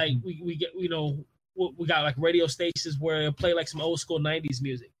get like we get, you know, we got like radio stations where they play like some old school '90s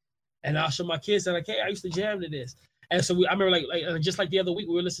music, and I'll show my kids that, like, hey, I used to jam to this. And so I remember like just like the other week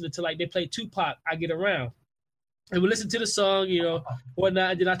we were listening to, like, they played Tupac, I Get Around. And we listened to the song, you know,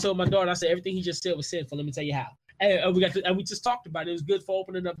 whatnot. And then I told my daughter, I said, everything he just said was sinful. Let me tell you how. And we just talked about it. It was good for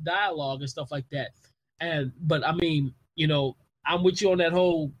opening up dialogue and stuff like that. But I mean, you know, I'm with you on that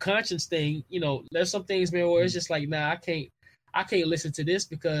whole conscience thing. You know, there's some things, man, where it's just like, nah, I can't listen to this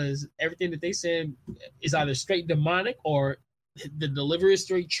because everything that they saying is either straight demonic or the delivery is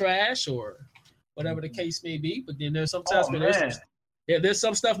straight trash or whatever the case may be. But then there's sometimes, man, there's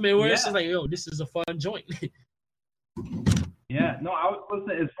some stuff, man, where it's just like, yo, this is a fun joint. Yeah, no, I was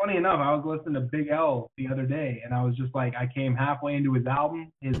listening. It's funny enough. I was listening to Big L the other day, and I was just like, I came halfway into his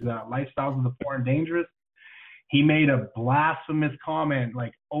album, his Lifestyles of the Poor and Dangerous. He made a blasphemous comment,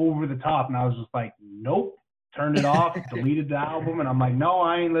 like, over the top, and I was just like, nope. Turned it off, deleted the album, and I'm like, no,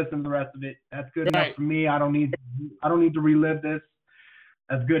 I ain't listening to the rest of it. That's good enough for me. I don't need to relive this.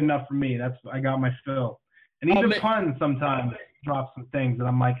 That's good enough for me. I got my fill. And even Pun sometimes drops some things, and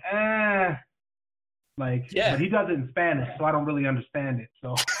I'm like, like, but he does it in Spanish, so I don't really understand it.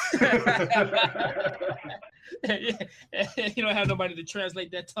 So you don't have nobody to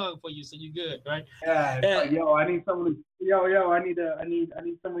translate that tongue for you, so you're good, right? Yeah, it's like, yo, I need somebody. I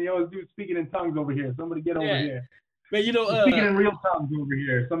need somebody else dude speaking in tongues over here. Somebody get over here. Man, you know, speaking in real tongues over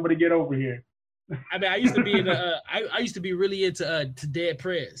here. Somebody get over here. I mean, I used to be I used to be really into to Dead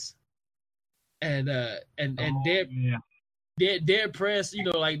Prez, and Dead Press, you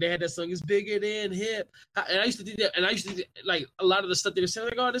know, like they had that song, "It's Bigger Than Hip," and I used to do that, and I used to do, like, a lot of the stuff they were saying,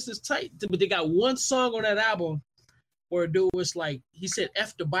 like, oh, this is tight, but they got one song on that album where a dude was like, he said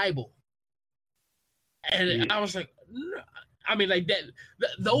 "F the Bible," and I was like, no. I mean, like that,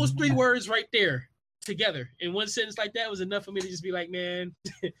 those three words right there together in one sentence like that was enough for me to just be like, man,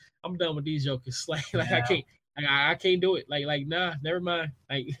 I'm done with these jokers. Like I can't do it. Like nah, never mind.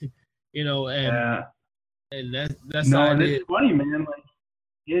 Like, you know, and that's no, how and it's funny, man. Like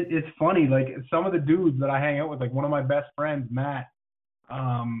it's funny. Like some of the dudes that I hang out with, like one of my best friends, Matt.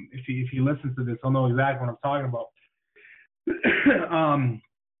 If he listens to this, he'll know exactly what I'm talking about.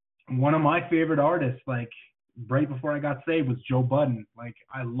 One of my favorite artists, like right before I got saved, was Joe Budden. Like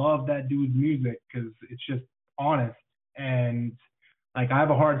I love that dude's music because it's just honest, and like I have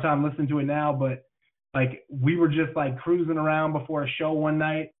a hard time listening to it now, but like we were just like cruising around before a show one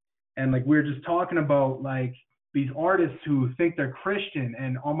night. And like we were just talking about like these artists who think they're Christian.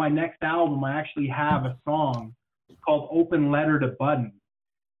 And on my next album, I actually have a song called "Open Letter to Budden,"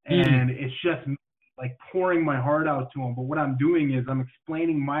 and it's just like pouring my heart out to him. But what I'm doing is I'm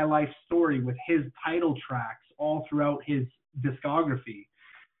explaining my life story with his title tracks all throughout his discography.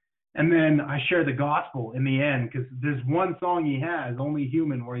 And then I share the gospel in the end, because there's one song he has, "Only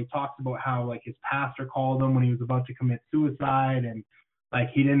Human," where he talks about how like his pastor called him when he was about to commit suicide, and like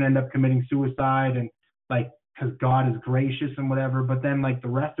he didn't end up committing suicide, and like because God is gracious and whatever. But then like the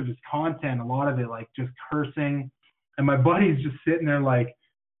rest of his content, a lot of it like just cursing, and my buddy's just sitting there like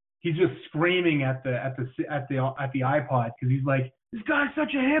he's just screaming at the iPod because he's like, this guy's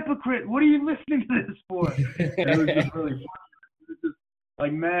such a hypocrite. What are you listening to this for? And it was just really funny. It was just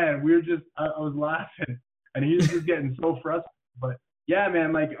like, man, we were just I was laughing, and he was just getting so frustrated. But yeah,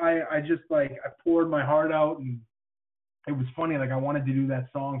 man, like I just like I poured my heart out, and it was funny. Like I wanted to do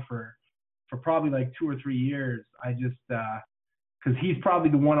that song for probably like 2 or 3 years. I just because he's probably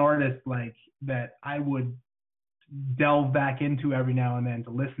the one artist like that I would delve back into every now and then to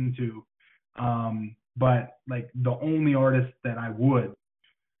listen to. But like the only artist that I would,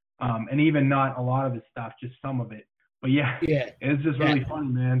 and even not a lot of his stuff, just some of it. But yeah, it's just really funny,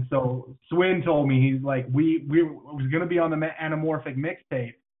 man. So Swin told me, he's like, we was gonna be on the Anamorphic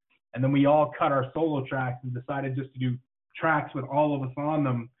mixtape, and then we all cut our solo tracks and decided just to do tracks with all of us on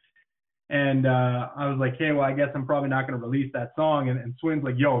them. And I was like, hey, well, I guess I'm probably not going to release that song. And Swin's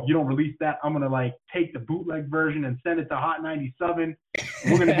like, yo, if you don't release that, I'm going to like take the bootleg version and send it to Hot 97. And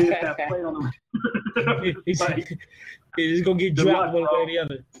we're going to get that played on the It's going to get dropped one way or the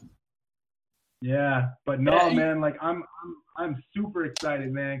other. Yeah, but no, man, like I'm super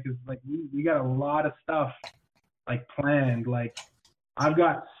excited, man, because like we got a lot of stuff like planned. Like I've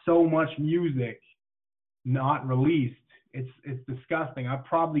got so much music not released. It's disgusting. I've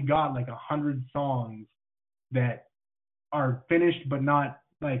probably got like 100 songs that are finished but not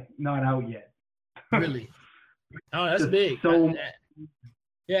out yet. Really? Oh, that's just big. So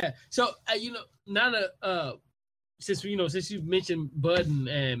yeah. So now that since you've mentioned Bud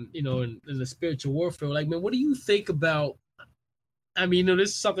and in the spiritual warfare, like, man, what do you think about? I mean,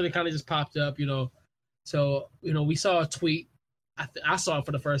 this is something that kind of just popped up. So we saw a tweet. I saw it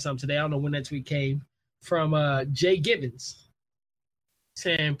for the first time today. I don't know when that tweet came. From Jay Gibbons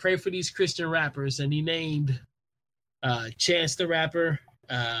saying, pray for these Christian rappers, and he named Chance the Rapper.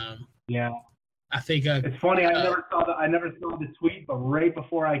 Yeah, I think it's funny. I never saw the tweet, but right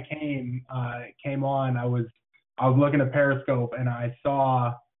before I came on, I was looking at Periscope and I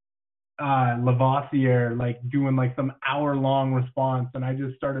saw Lavoisier like doing like some hour-long response, and I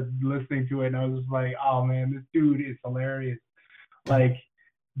just started listening to it, and I was just like, oh man, this dude is hilarious. Like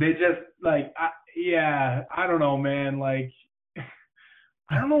they just like. I don't know, man. Like,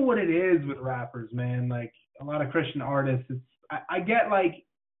 I don't know what it is with rappers, man. Like, a lot of Christian artists, I get like,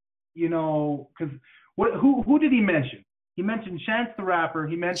 because who did he mention? He mentioned Chance the Rapper.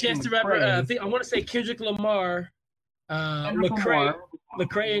 He mentioned Chance the Rapper. I want to say Kendrick Lamar, Lecrae,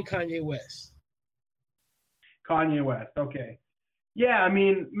 and Kanye West. Kanye West. Okay. Yeah, I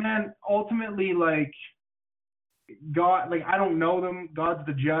mean, man. Ultimately, like. God, like I don't know them. God's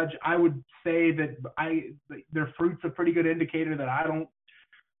the judge. I would say that their fruit's a pretty good indicator that I don't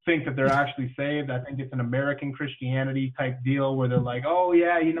think that they're actually saved. I think it's an American Christianity type deal where they're like, oh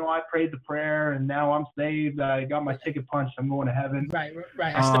yeah, I prayed the prayer and now I'm saved. I got my ticket punched. I'm going to heaven. Right.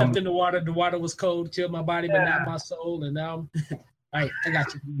 I stepped in the water. The water was cold, chilled my body, but not my soul. And now I'm right. I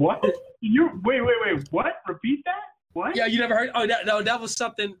got you. What? Wait. What? Repeat that? What? Yeah, you never heard? Oh, that was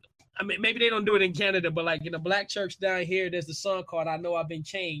something. I mean, maybe they don't do it in Canada, but like in a black church down here, there's a song called "I Know I've Been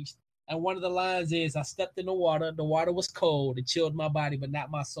Changed," and one of the lines is, "I stepped in the water was cold, it chilled my body, but not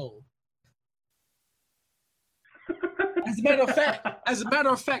my soul." As a matter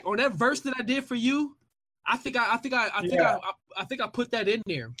of fact, on that verse that I did for you, I think I put that in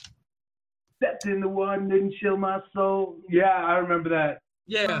there. Stepped in the water, didn't chill my soul. Yeah, I remember that.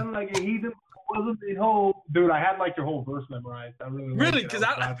 Yeah, I'm like a heathen. Wasn't the whole dude? I had like your whole verse memorized. I really because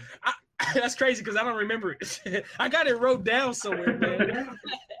I that's crazy because I don't remember it. I got it wrote down somewhere, man.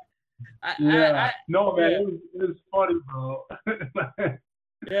 No, man, it was funny, bro.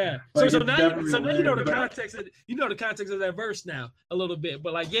 Yeah. Like, so now you know the context. You know the context of that verse now a little bit,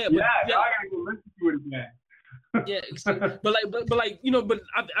 but like I gotta go listen to it again. Yeah, but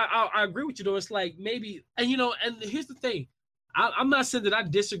I agree with you though. It's like maybe, and here's the thing. I'm not saying that I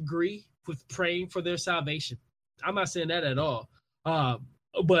disagree with praying for their salvation. I'm not saying that at all.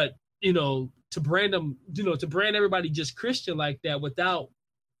 But to brand them, to brand everybody just Christian like that without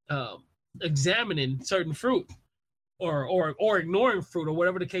examining certain fruit or ignoring fruit or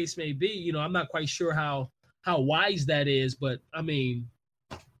whatever the case may be, I'm not quite sure how wise that is. But I mean,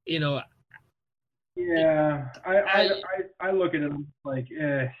 Yeah, I look at it like,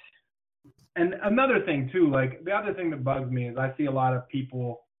 eh. And another thing too, like the other thing that bugs me is I see a lot of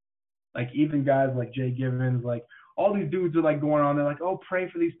people, like even guys like Jay Gibbons, like all these dudes are like going on, they're like, oh, pray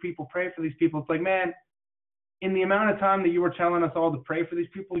for these people. It's like, man, in the amount of time that you were telling us all to pray for these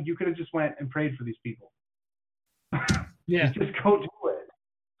people, you could have just went and prayed for these people. Yeah. Just go do it.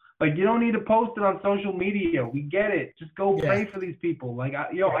 Like, you don't need to post it on social media. We get it. Just go pray for these people. Like, I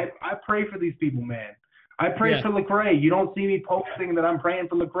pray for these people, man. I pray for Lecrae. You don't see me posting that I'm praying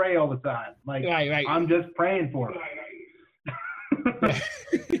for Lecrae all the time. Like, right. I'm just praying for him.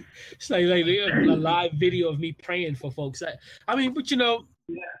 It's like a live video of me praying for folks. I mean, but I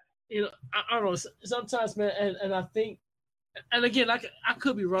don't know. Sometimes, man, and I think, and again, I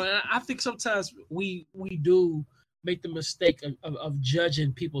could be wrong. I think sometimes we do make the mistake of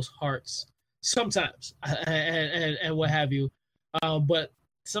judging people's hearts. Sometimes, and what have you. But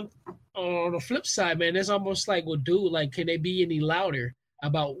some on the flip side, man, it's almost like, well, dude, like, can they be any louder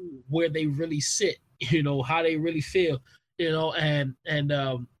about where they really sit? How they really feel.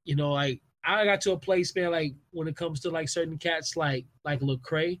 Like I got to a place, man, like when it comes to like certain cats, like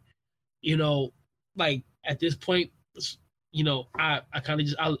Lecrae, like at this point, I kind of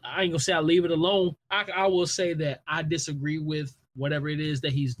just I ain't gonna say I leave it alone. I will say that I disagree with whatever it is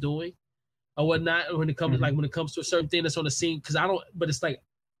that he's doing or whatnot when it comes when it comes to a certain thing that's on the scene, because I don't. But it's like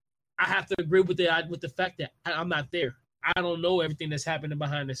I have to agree with the fact that I'm not there. I don't know everything that's happening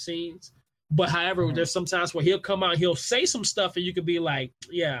behind the scenes. But however, there's sometimes where he'll come out, he'll say some stuff, and you could be like,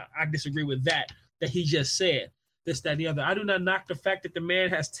 yeah, I disagree with that he just said. This, that, and the other. I do not knock the fact that the man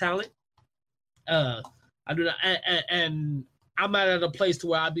has talent. I do not, and I'm not at a place to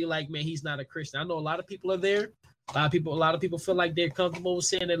where I'd be like, man, he's not a Christian. I know a lot of people are there. A lot of people feel like they're comfortable with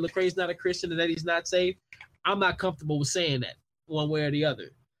saying that Lecrae's not a Christian and that he's not saved. I'm not comfortable with saying that one way or the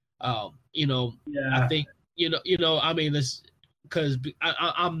other. I think, I mean, this because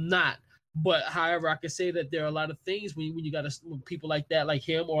I'm not. But however, I can say that there are a lot of things when you got people like that, like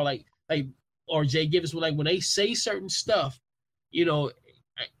him, or like or Jay Gibbs, when they say certain stuff, it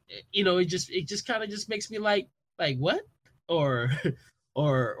just kind of just makes me like what, or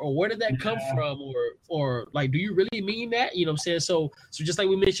where did that come from, or like, do you really mean that? You know what I'm saying? So just like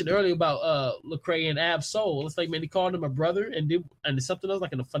we mentioned earlier about Lecrae and Ab Soul, it's like, man, he called him a brother and something else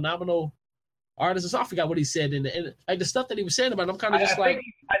like a phenomenal artist. So I forgot what he said, and like the stuff that he was saying about him, I'm kind of just I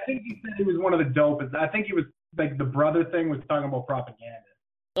think he said he was one of the dopest. I think he was like the brother thing was talking about propaganda.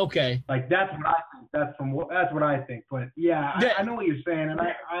 Okay. Like that's what I think. That's what I think. But yeah, I know what you're saying, and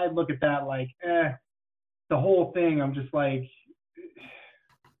I look at that like, the whole thing. I'm just like,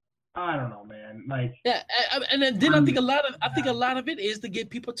 I don't know, man. Like, yeah, and then I think a lot of it is to get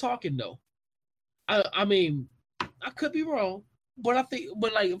people talking though. I mean, I could be wrong, but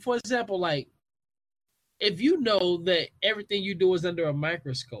like, for example, like, if you know that everything you do is under a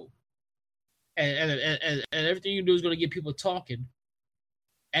microscope, and everything you do is going to get people talking,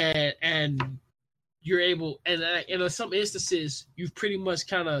 and you're able, and in some instances, you've pretty much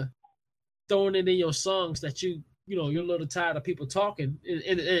kind of thrown it in your songs that you're a little tired of people talking,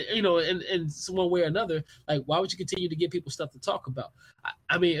 in one way or another. Like, why would you continue to give people stuff to talk about?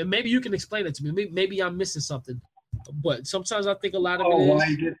 I mean, maybe you can explain it to me. Maybe I'm missing something, but sometimes I think a lot of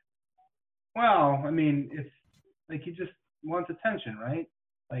it is. Well, I mean, it's like he just wants attention, right?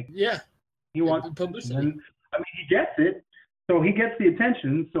 Like, yeah, he wants publicity. And, I mean, he gets it, so he gets the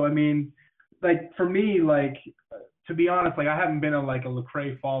attention. So I mean, like, for me, like, to be honest, like, I haven't been a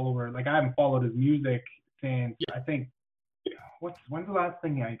Lecrae follower. Like, I haven't followed his music since I think when's the last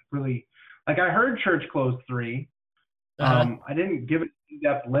thing I really like? I heard Church Close 3. I didn't give it an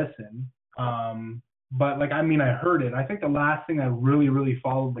in-depth listen. But like, I mean, I heard it. I think the last thing I really, really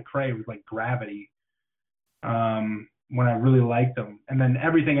followed Lecrae was like Gravity. When I really liked him, and then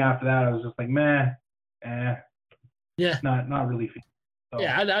everything after that, I was just like, meh, yeah, not really. So,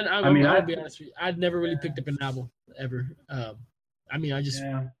 yeah, I'll be honest with you. I'd never really picked up an album ever. I mean, it just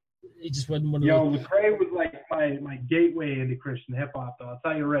wasn't one of those. Lecrae was like my gateway into Christian hip hop, though. I'll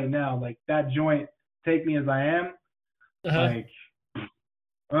tell you right now, like that joint, "Take Me as I Am," like,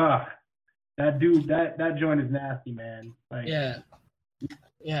 that dude, that joint is nasty, man. Like, yeah,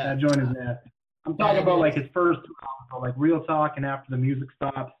 that joint is nasty. I'm talking about like his first two albums, like Real Talk and After the Music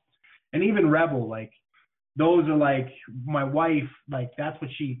Stops, and even Rebel. Like, those are like, my wife, like, that's what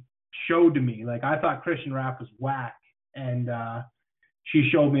she showed to me. Like, I thought Christian rap was whack, and she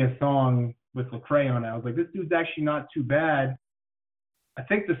showed me a song with Lecrae on it. I was like, this dude's actually not too bad. I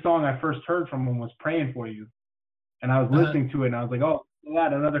think the song I first heard from him was "Praying for You," and I was listening to it, and I was like, oh,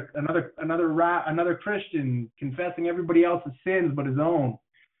 that another Christian confessing everybody else's sins but his own.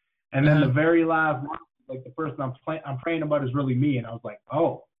 And then the very last one, like, the person I'm praying about is really me, and I was like,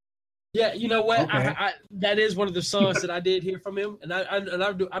 oh. Yeah, you know what? Okay. That is one of the songs that I did hear from him, and I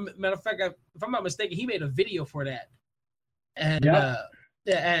matter of fact, if I'm not mistaken, he made a video for that, and I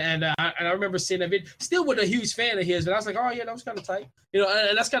remember seeing that video. Still wasn't a huge fan of his, but I was like, oh yeah, that was kind of tight,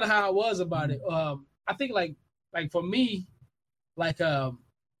 and that's kind of how I was about it. I think like for me, I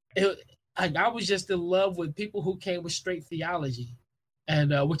was just in love with people who came with straight theology,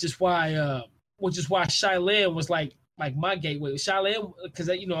 and which is why Shylin was like my gateway. Shylin, because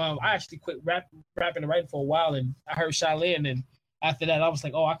I actually quit rapping and writing for a while, and I heard Shylin, and after that I was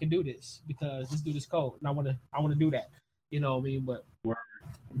like, oh, I can do this because this dude is cold, and I want to do that. You know what I mean? But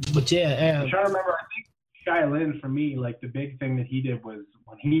yeah. I'm trying to remember. I think Shylin, for me, like, the big thing that he did was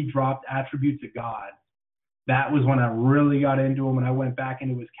when he dropped Attributes of God. That was when I really got into him, and I went back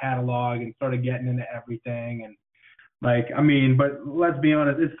into his catalog and started getting into everything. And Like, I mean, but let's be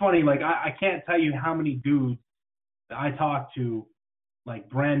honest. It's funny. Like, I can't tell you how many dudes that I talk to, like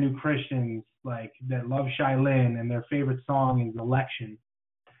brand new Christians, like that love Shylin and their favorite song is Election.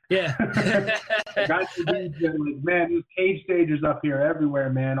 Yeah. Guys, like, man, there's cage stagers up here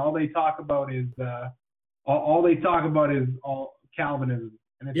everywhere, man. All they talk about is all they talk about is all Calvinism,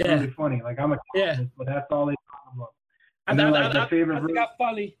 and it's really funny. Like, I'm a Calvinist, but that's all they talk about. And they're like their favorite.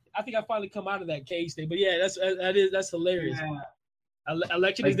 I think I finally come out of that cage thing. But yeah, that's hilarious. Yeah.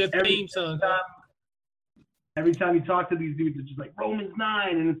 Election is their theme song. Every time you talk to these dudes, it's just like Romans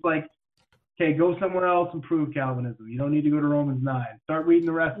 9, and it's like, okay, go somewhere else and prove Calvinism. You don't need to go to Romans 9. Start reading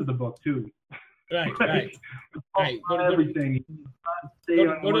the rest of the book too. Right, like, right. Go to everything.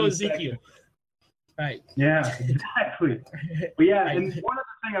 Go to Ezekiel. Right. Yeah, exactly. But yeah, and one other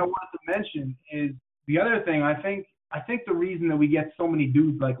thing I wanted to mention is the other thing. I think the reason that we get so many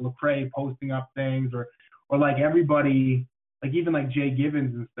dudes like Lecrae posting up things, or like everybody, like even like Jay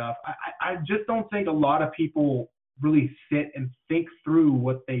Givens and stuff, I just don't think a lot of people really sit and think through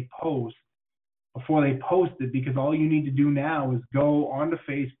what they post before they post it, because all you need to do now is go onto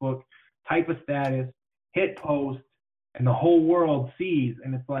Facebook, type a status, hit post, and the whole world sees.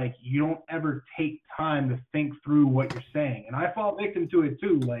 And it's like, you don't ever take time to think through what you're saying. And I fall victim to it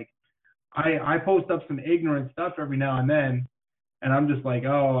too. Like, I post up some ignorant stuff every now and then, and I'm just like,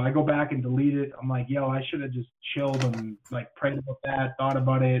 oh, I go back and delete it. I'm like, yo, I should have just chilled and like prayed about that, thought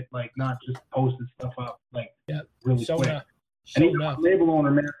about it, like not just posted stuff up like really quick. And even my label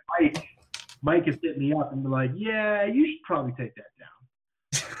owner, man, Mike is hitting me up and be like, yeah, you should probably take that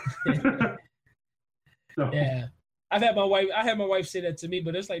down. So, yeah. I had my wife say that to me,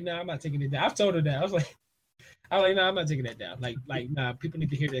 but it's like, nah, I'm not taking it down. I've told her that. I was like, nah, I'm not taking that down. Like, nah, people need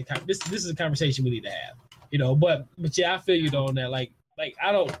to hear that. This is a conversation we need to have, you know. But yeah, I feel you though on that. Like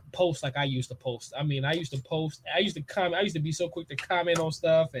I don't post like I used to post. I mean, I used to post. I used to comment. I used to be so quick to comment on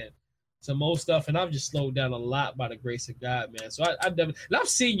stuff and some more stuff, and I've just slowed down a lot by the grace of God, man. So I've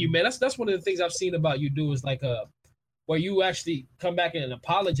seen you, man. That's one of the things I've seen about you do is like where you actually come back and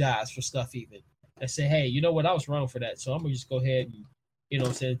apologize for stuff even. And say, hey, you know what, I was wrong for that. So I'm gonna just go ahead and, you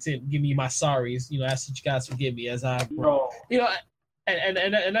know, say, give me my sorries. You know, ask that you guys forgive me as I grow. You know, and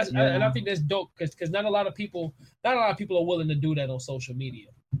that's and I think that's dope because not a lot of people are willing to do that on social media.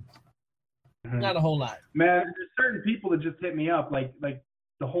 Mm-hmm. Not a whole lot. Man, there's certain people that just hit me up, like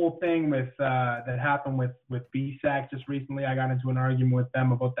the whole thing with that happened with BSAC just recently. I got into an argument with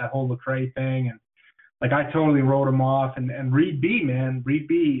them about that whole Lecrae thing, and like, I totally wrote him off. And Reed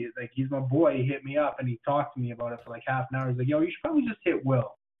B, like, he's my boy. He hit me up and he talked to me about it for like half an hour. He's like, yo, you should probably just hit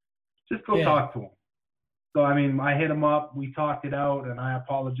Will. Just go talk to him. So, I mean, I hit him up. We talked it out, and I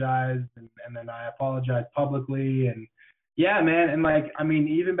apologized. And then I apologized publicly. And, yeah, man. And, like, I mean,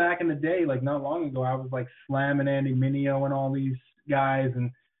 even back in the day, like, not long ago, I was, like, slamming Andy Mineo and all these guys. And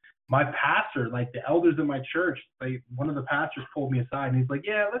my pastor, like, the elders in my church, like, one of the pastors pulled me aside. And he's like,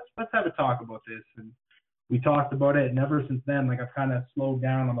 yeah, let's have a talk about this. And we talked about it, and ever since then, like, I've kind of slowed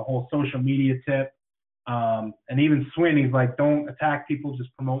down on the whole social media tip. And even Swin, he's like, don't attack people, just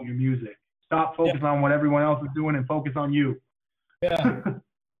promote your music. Stop focusing on what everyone else is doing and focus on you. Yeah.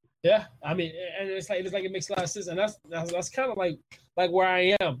 Yeah. I mean, and it's like it makes a lot of sense. And that's kind of like where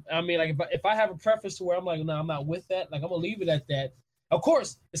I am. I mean, like if I have a preference to where I'm like, no, I'm not with that, like I'm gonna leave it at that. Of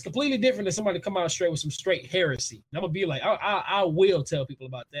course, it's completely different than somebody come out straight with some straight heresy. And I'm gonna be like, I will tell people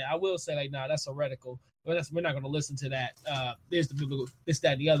about that. I will say like, nah, that's heretical. We're not gonna listen to that. There's the biblical, this,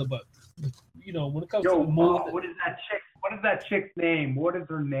 that, and the other. But you know, when it comes to what is that chick? What is that chick's name? What is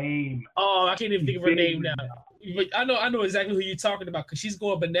her name? Oh, I can't even think of her name now. But I know exactly who you're talking about because she's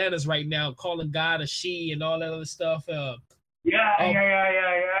going bananas right now, calling God a she and all that other stuff. Yeah.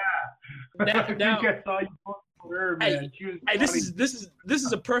 Now, I saw you post her, man. Hey, this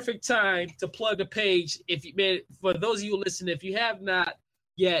is a perfect time to plug the page. If you, man, for those of you listening, if you have not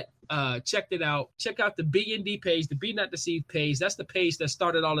yet checked it out, check out the B&D page, the Be Not Deceived page. That's the page that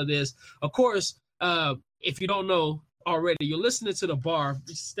started all of this. Of course, if you don't know already, you're listening to the B.A.R,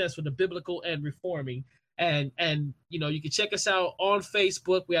 which stands for the Biblical and Reforming. And you know, you can check us out on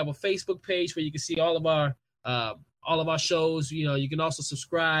Facebook. We have a Facebook page where you can see all of our shows. You know, you can also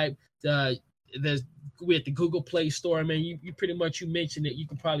subscribe. We're at the Google Play Store. I mean, you pretty much, you mentioned it. You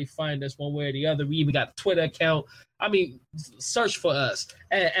can probably find us one way or the other. We even got a Twitter account. I mean, search for us.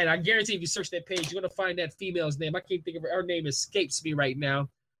 And I guarantee if you search that page, you're going to find that female's name. I can't think of her name escapes me right now.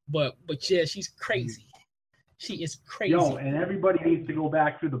 But yeah, she's crazy. She is crazy. Yo, and everybody needs to go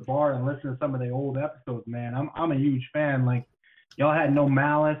back through the B.A.R and listen to some of the old episodes, man. I'm a huge fan. Like, y'all had No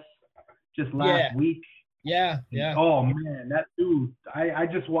Malice just last week. Yeah. Oh, man, that dude. I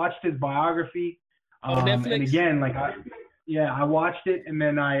just watched his biography. On Netflix? And again, like I watched it, and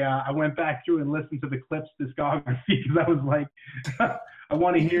then I went back through and listened to the Clips discography because I was like, I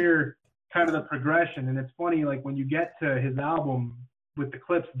want to hear kind of the progression. And it's funny, like when you get to his album with the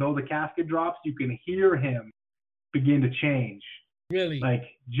Clips, Though the Casket Drops, you can hear him begin to change. Really? Like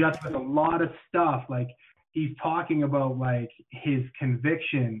just with a lot of stuff, like he's talking about like his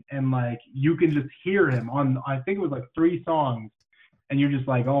conviction, and like you can just hear him on, I think it was like 3 songs, and you're just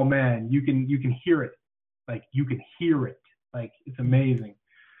like, oh man, you can hear it. Like you can hear it. Like it's amazing.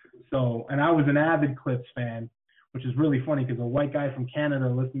 So, and I was an avid Clips fan, which is really funny because a white guy from Canada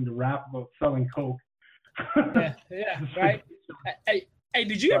listening to rap about selling coke. Yeah, right. Hey,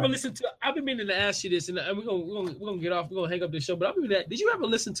 did you ever listen to? I've been meaning to ask you this, and we're gonna get off. We're gonna hang up this show. But did you ever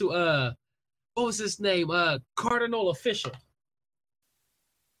listen to what was his name? Cardinal Official.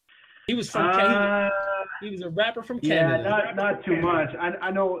 He was from Canada. He was a rapper from Canada. Yeah, not too much.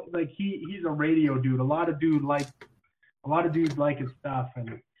 I know, like he's a radio dude. A lot of dudes like his stuff,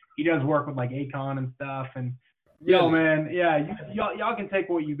 and he does work with like A.O.N and stuff. And yo, man, yeah, y'all can take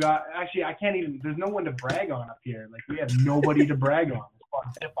what you got. Actually, I can't even. There's no one to brag on up here. Like we have nobody to brag on as far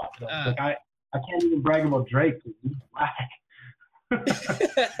as hip hop goes. Like I can't even brag about Drake because he's black.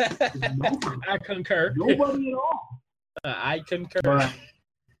 I concur. Nobody at all. I concur. But,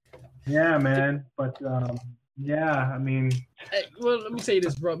 yeah, man. But yeah, I mean. Hey, well, let me tell you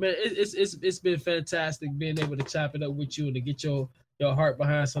this, bro, man. It's been fantastic being able to chop it up with you and to get your heart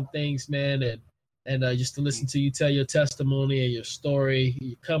behind some things, man, and just to listen to you tell your testimony and your story.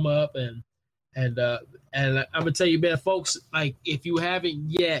 You come up and I'm gonna tell you, man, folks, like if you haven't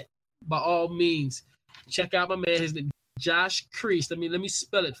yet, by all means, check out my man. His name Josh Kreis. Let me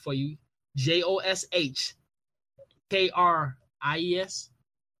spell it for you. JoshKries.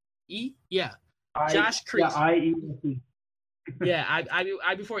 Yeah. Josh Kreis. Yeah, I-E-S-E. Yeah,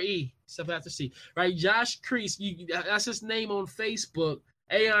 I before E, stuff after C. Right, Josh Kreis. That's his name on Facebook.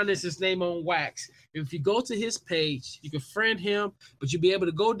 A.O.N is his name on Wax. If you go to his page, you can friend him, but you'll be able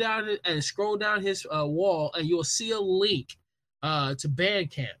to go down and scroll down his wall, and you'll see a link to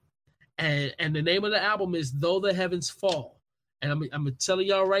Bandcamp. And the name of the album is Though the Heavens Fall. And I'm telling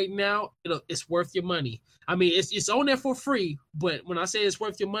y'all right now, it's worth your money. I mean, it's on there for free, but when I say it's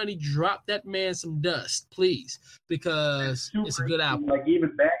worth your money, drop that man some dust, please, because it's a good album. Like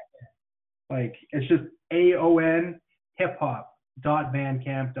even back, like it's just A.O.N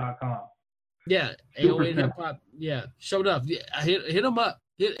hiphop.bandcamp.com. Yeah, A.O.N hiphop. Yeah, showed up. Yeah, hit him up.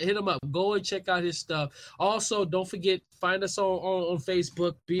 Hit him up. Go and check out his stuff. Also, don't forget, find us on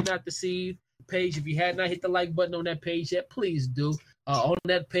Facebook. Be Not Deceived page. If you had not hit the like button on that page yet, please do. On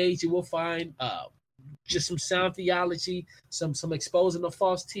that page, you will find just some sound theology, some exposing of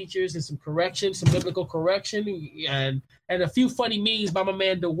false teachers, and some correction, some biblical correction, and a few funny memes by my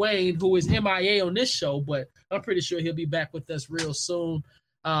man Dwayne, who is MIA on this show, but I'm pretty sure he'll be back with us real soon.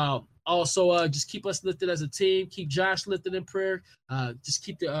 Also, just keep us lifted as a team. Keep Josh lifted in prayer. Just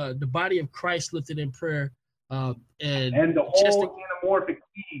keep the body of Christ lifted in prayer. And the whole anamorphic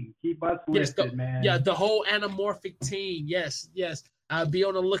team. Keep us lifted, man. Yeah, the whole anamorphic team. Yes. Be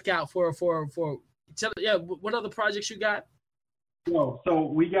on the lookout for. What other projects you got?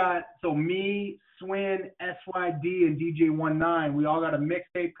 So we got me, Swin, SYD, and DJ19. We all got a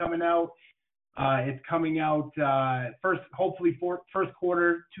mixtape coming out. It's coming out first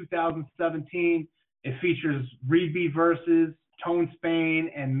quarter 2017. It features Reed B verses, Tone Spain,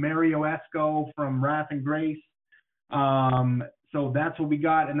 and Mario Esco from Wrath and Grace. So that's what we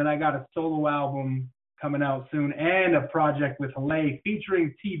got. And then I got a solo album coming out soon and a project with Haley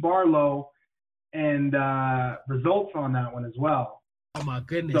featuring T. Barlow and results on that one as well. Oh my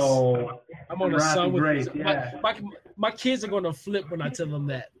goodness. So I'm on a song with Grace, yeah. My kids are gonna flip when I tell them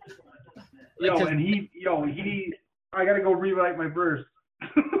that. I gotta go rewrite my verse.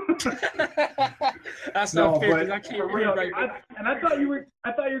 That's not fair because I can't rewrite. I thought you were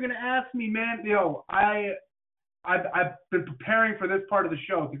gonna ask me, man. I've been preparing for this part of the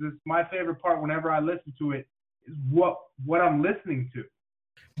show because it's my favorite part. Whenever I listen to it, is what I'm listening to.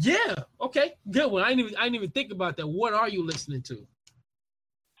 Yeah. Okay. Good one. I didn't even think about that. What are you listening to?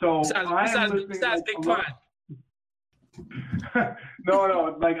 So besides Big Pun.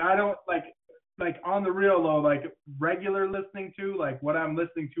 No. Like I don't like on the real though. Like regular listening to, like what I'm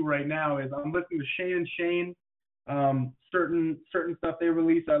listening to right now is I'm listening to Shane. Certain stuff they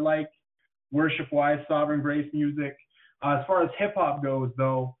release I like. Worship-wise, Sovereign Grace music. As far as hip-hop goes,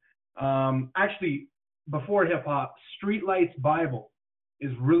 though, actually, before hip-hop, Streetlights Bible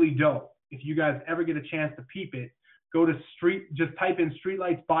is really dope. If you guys ever get a chance to peep it, just type in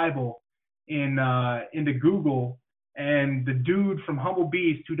Streetlights Bible into Google, and the dude from Humble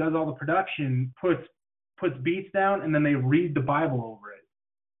Beast who does all the production puts beats down, and then they read the Bible over it.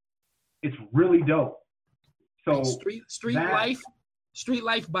 It's really dope. So Street Life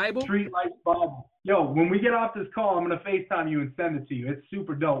Bible. Street Life Bible. Yo, when we get off this call, I'm gonna FaceTime you and send it to you. It's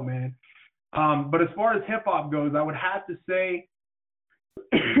super dope, man. But as far as hip hop goes, I would have to say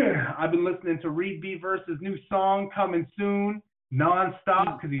I've been listening to Reed B Verse's new song coming soon,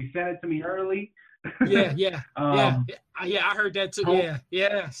 nonstop, because he sent it to me early. Yeah, I heard that too.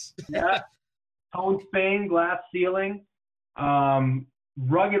 Yes. Yeah. Tone Spain, Glass Ceiling,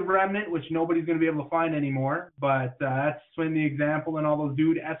 Rugged Remnant, which nobody's going to be able to find anymore, but that's Swing the Example and all those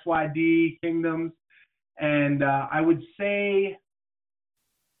dudes, SYD, Kingdoms, and I would say,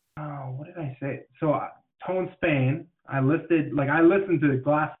 what did I say? So Tone Spain, I listened to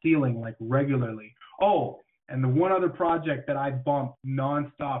Glass Ceiling like regularly. Oh, and the one other project that I bump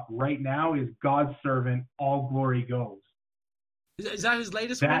nonstop right now is God's Servant, All Glory Goes. Is that his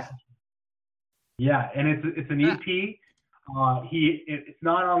latest one? Yeah, and it's an EP. It's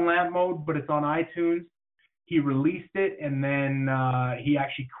not on Lamp Mode, but it's on iTunes. He released it, and then he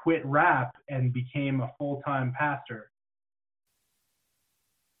actually quit rap and became a full-time pastor.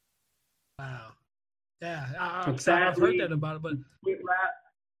 Wow. Yeah, I've sadly, heard that about it, but quit rap.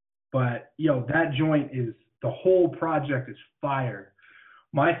 But yo, that joint is, the whole project is fire.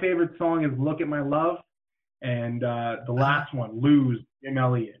 My favorite song is "Look at My Love," and the last one, "Lose," Jim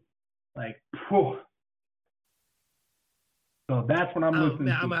Elliott. Like, phew. So that's what I'm listening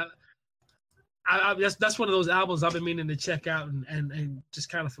to. That's one of those albums I've been meaning to check out and just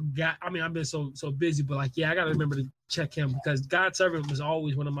kind of forgot. I mean, I've been so busy, but like, I got to remember to check him, because God's Servant was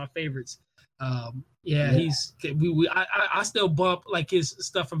always one of my favorites. I still bump like his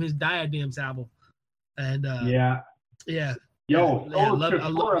stuff from his Diadems album, and I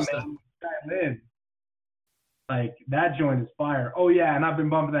love his stuff. Like, that joint is fire. Oh yeah, and I've been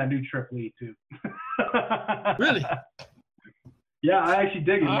bumping that new Trip Lee too. Really? Yeah, I actually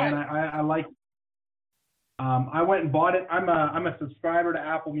dig it, man. Right. I like it. I went and bought it. I'm a subscriber to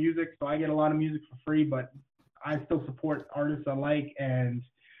Apple Music, so I get a lot of music for free, but I still support artists I like, and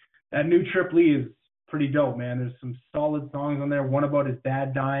that new Trip Lee is pretty dope, man. There's some solid songs on there, one about his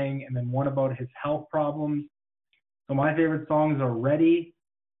dad dying, and then one about his health problems. So my favorite songs are Ready,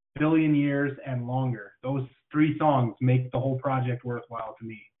 Billion Years, and Longer. Those 3 songs make the whole project worthwhile to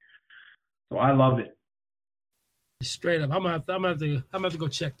me. So I love it. Straight up, I'm gonna have to go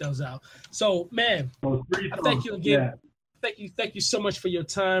check those out. So, man, thank you again. Yeah. Thank you so much for your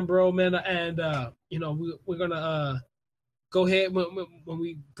time, bro, man. And we're gonna go ahead when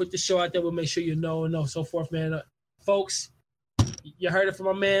we put the show out there. We'll make sure you know and so forth, man. Folks, you heard it from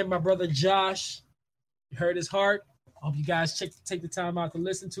my man, my brother Josh. You heard his heart. I hope you guys take the time out to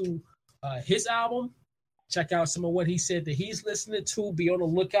listen to his album. Check out some of what he said that he's listening to. Be on the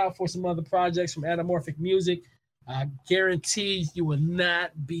lookout for some other projects from Anamorphic Music. I guarantee you will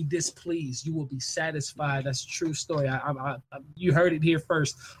not be displeased. You will be satisfied. That's a true story. You heard it here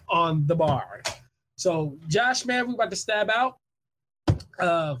first on the bar. So, Josh, man, we're about to stab out.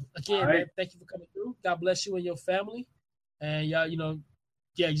 Again, right, man, thank you for coming through. God bless you and your family. And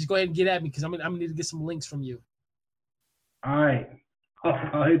just go ahead and get at me, because I'm gonna need to get some links from you. All right,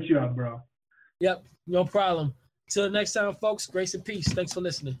 I'll hit you up, bro. Yep, no problem. Till next time, folks. Grace and peace. Thanks for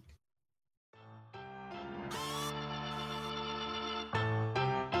listening.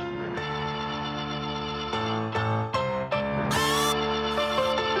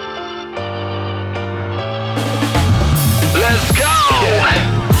 Let's go!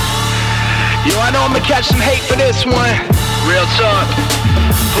 Yo, I know I'm gonna catch some hate for this one. Real talk.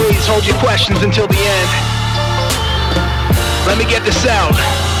 Please hold your questions until the end. Let me get this out.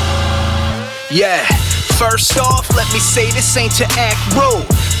 Yeah. First off, let me say this ain't to act rude,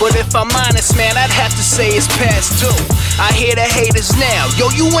 but if I'm honest, man, I'd have to say it's past due. I hear the haters now, yo,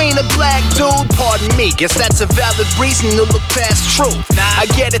 you ain't a black dude, pardon me, guess that's a valid reason to look past truth. I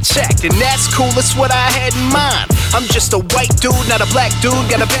get it checked, and that's cool, that's what I had in mind. I'm just a white dude, not a black dude,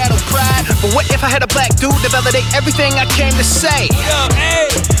 got a battle pride, but what if I had a black dude to validate everything I came to say?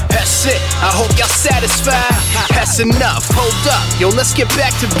 That's it, I hope y'all satisfied. That's enough, hold up, yo, let's get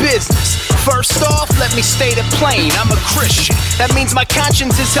back to business. First off, let me state it plain, I'm a Christian. That means my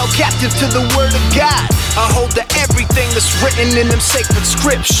conscience is held captive to the word of God. I hold to everything that's written in them sacred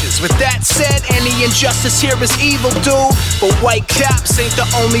scriptures. With that said, any injustice here is evil, dude. But white cops ain't the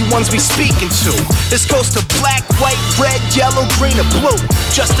only ones we speaking to. This goes to black, white, red, yellow, green, or blue.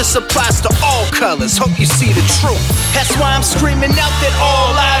 Justice applies to all colors, hope you see the truth. That's why I'm screaming out that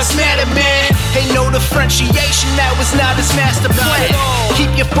all lives matter, man. Ain't no the French differentiation, that was not his master plan.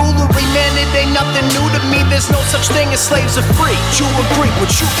 Keep your foolery, man, it ain't nothing new to me. There's no such thing as slaves are free. You agree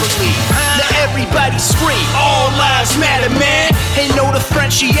what you believe. Now everybody scream, all lives matter, man. Ain't no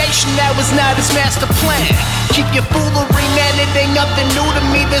differentiation, that was not his master plan. Keep your foolery, man, it ain't nothing new to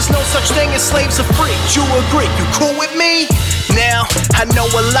me. There's no such thing as slaves are free. You agree, you cool with me? Now, I know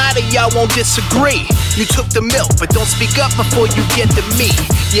a lot of y'all won't disagree. You took the milk, but don't speak up before you get the meat.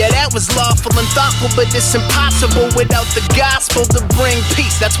 Yeah, that was lawful and thoughtful, but it's impossible without the gospel to bring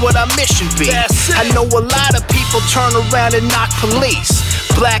peace. That's what our mission be. I know a lot of people turn around and knock police.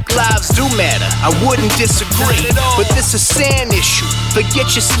 Black lives do matter, I wouldn't disagree. But this is a sin issue. Forget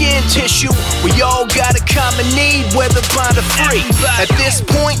your skin tissue. We all got a common need, whether blind or free. At this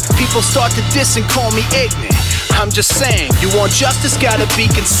point, people start to diss and call me ignorant. I'm just saying, you want justice, gotta be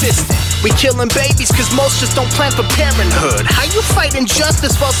consistent. We killing babies cause most just don't plan for parenthood. How you fight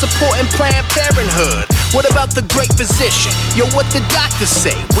injustice while supporting Planned Parenthood? What about the great physician? Yo, what the doctors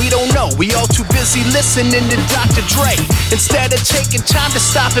say? We don't know, we all too busy listening to Dr. Dre. Instead of taking time to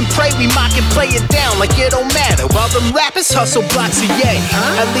stop and pray, we mock and play it down like it don't matter. While them rappers hustle blocks of yay.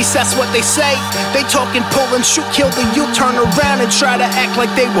 At least that's what they say. They talking pull and shoot, kill the youth, turn around and try to act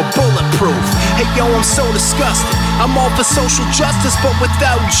like they were bulletproof. Hey yo, I'm so disgusted. I'm all for social justice, but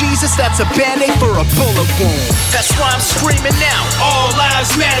without Jesus, that's a band-aid for a bullet wound. That's why I'm screaming out, all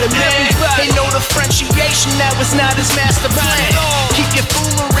lives matter, man. Ain't no differentiation, that was not his master plan. Keep your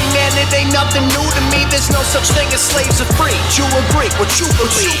foolery, man, it ain't nothing new to me. There's no such thing as slaves are free. You agree, what you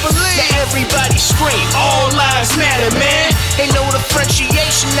believe. Now everybody scream, all lives matter, man. Ain't no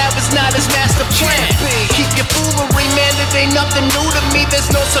differentiation, that was not his master plan. Keep your foolery, man, it ain't nothing new to me. There's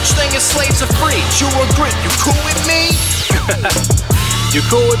no such thing as slaves are free. You agree, you cool with me? You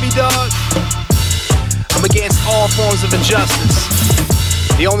cool with me, dog? I'm against all forms of injustice.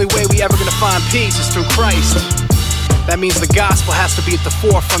 The only way we ever gonna find peace is through Christ. That means the gospel has to be at the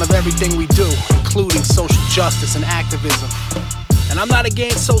forefront of everything we do, including social justice and activism. And I'm not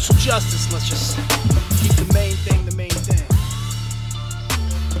against social justice, let's just keep the main thing the main thing.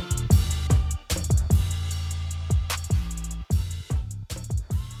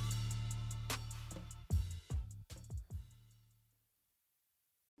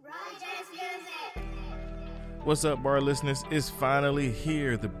 What's up, bar listeners? It's finally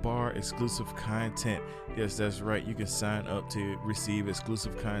here, the bar exclusive content. Yes, that's right. You can sign up to receive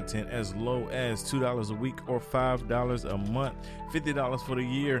exclusive content as low as $2 a week or $5 a month, $50 for the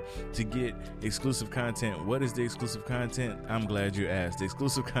year to get exclusive content. What is the exclusive content? I'm glad you asked. The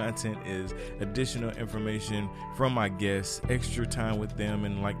exclusive content is additional information from my guests, extra time with them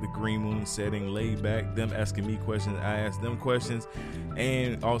in like the green moon setting, laid back, them asking me questions, I ask them questions,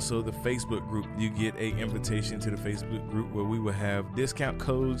 and also the Facebook group. You get an invitation to the Facebook group where we will have discount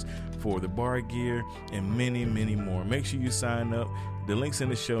codes for the bar gear and many, many more. Make sure you sign up. The link's in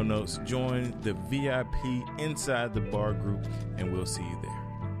the show notes. Join the VIP inside the bar group, and we'll see you there.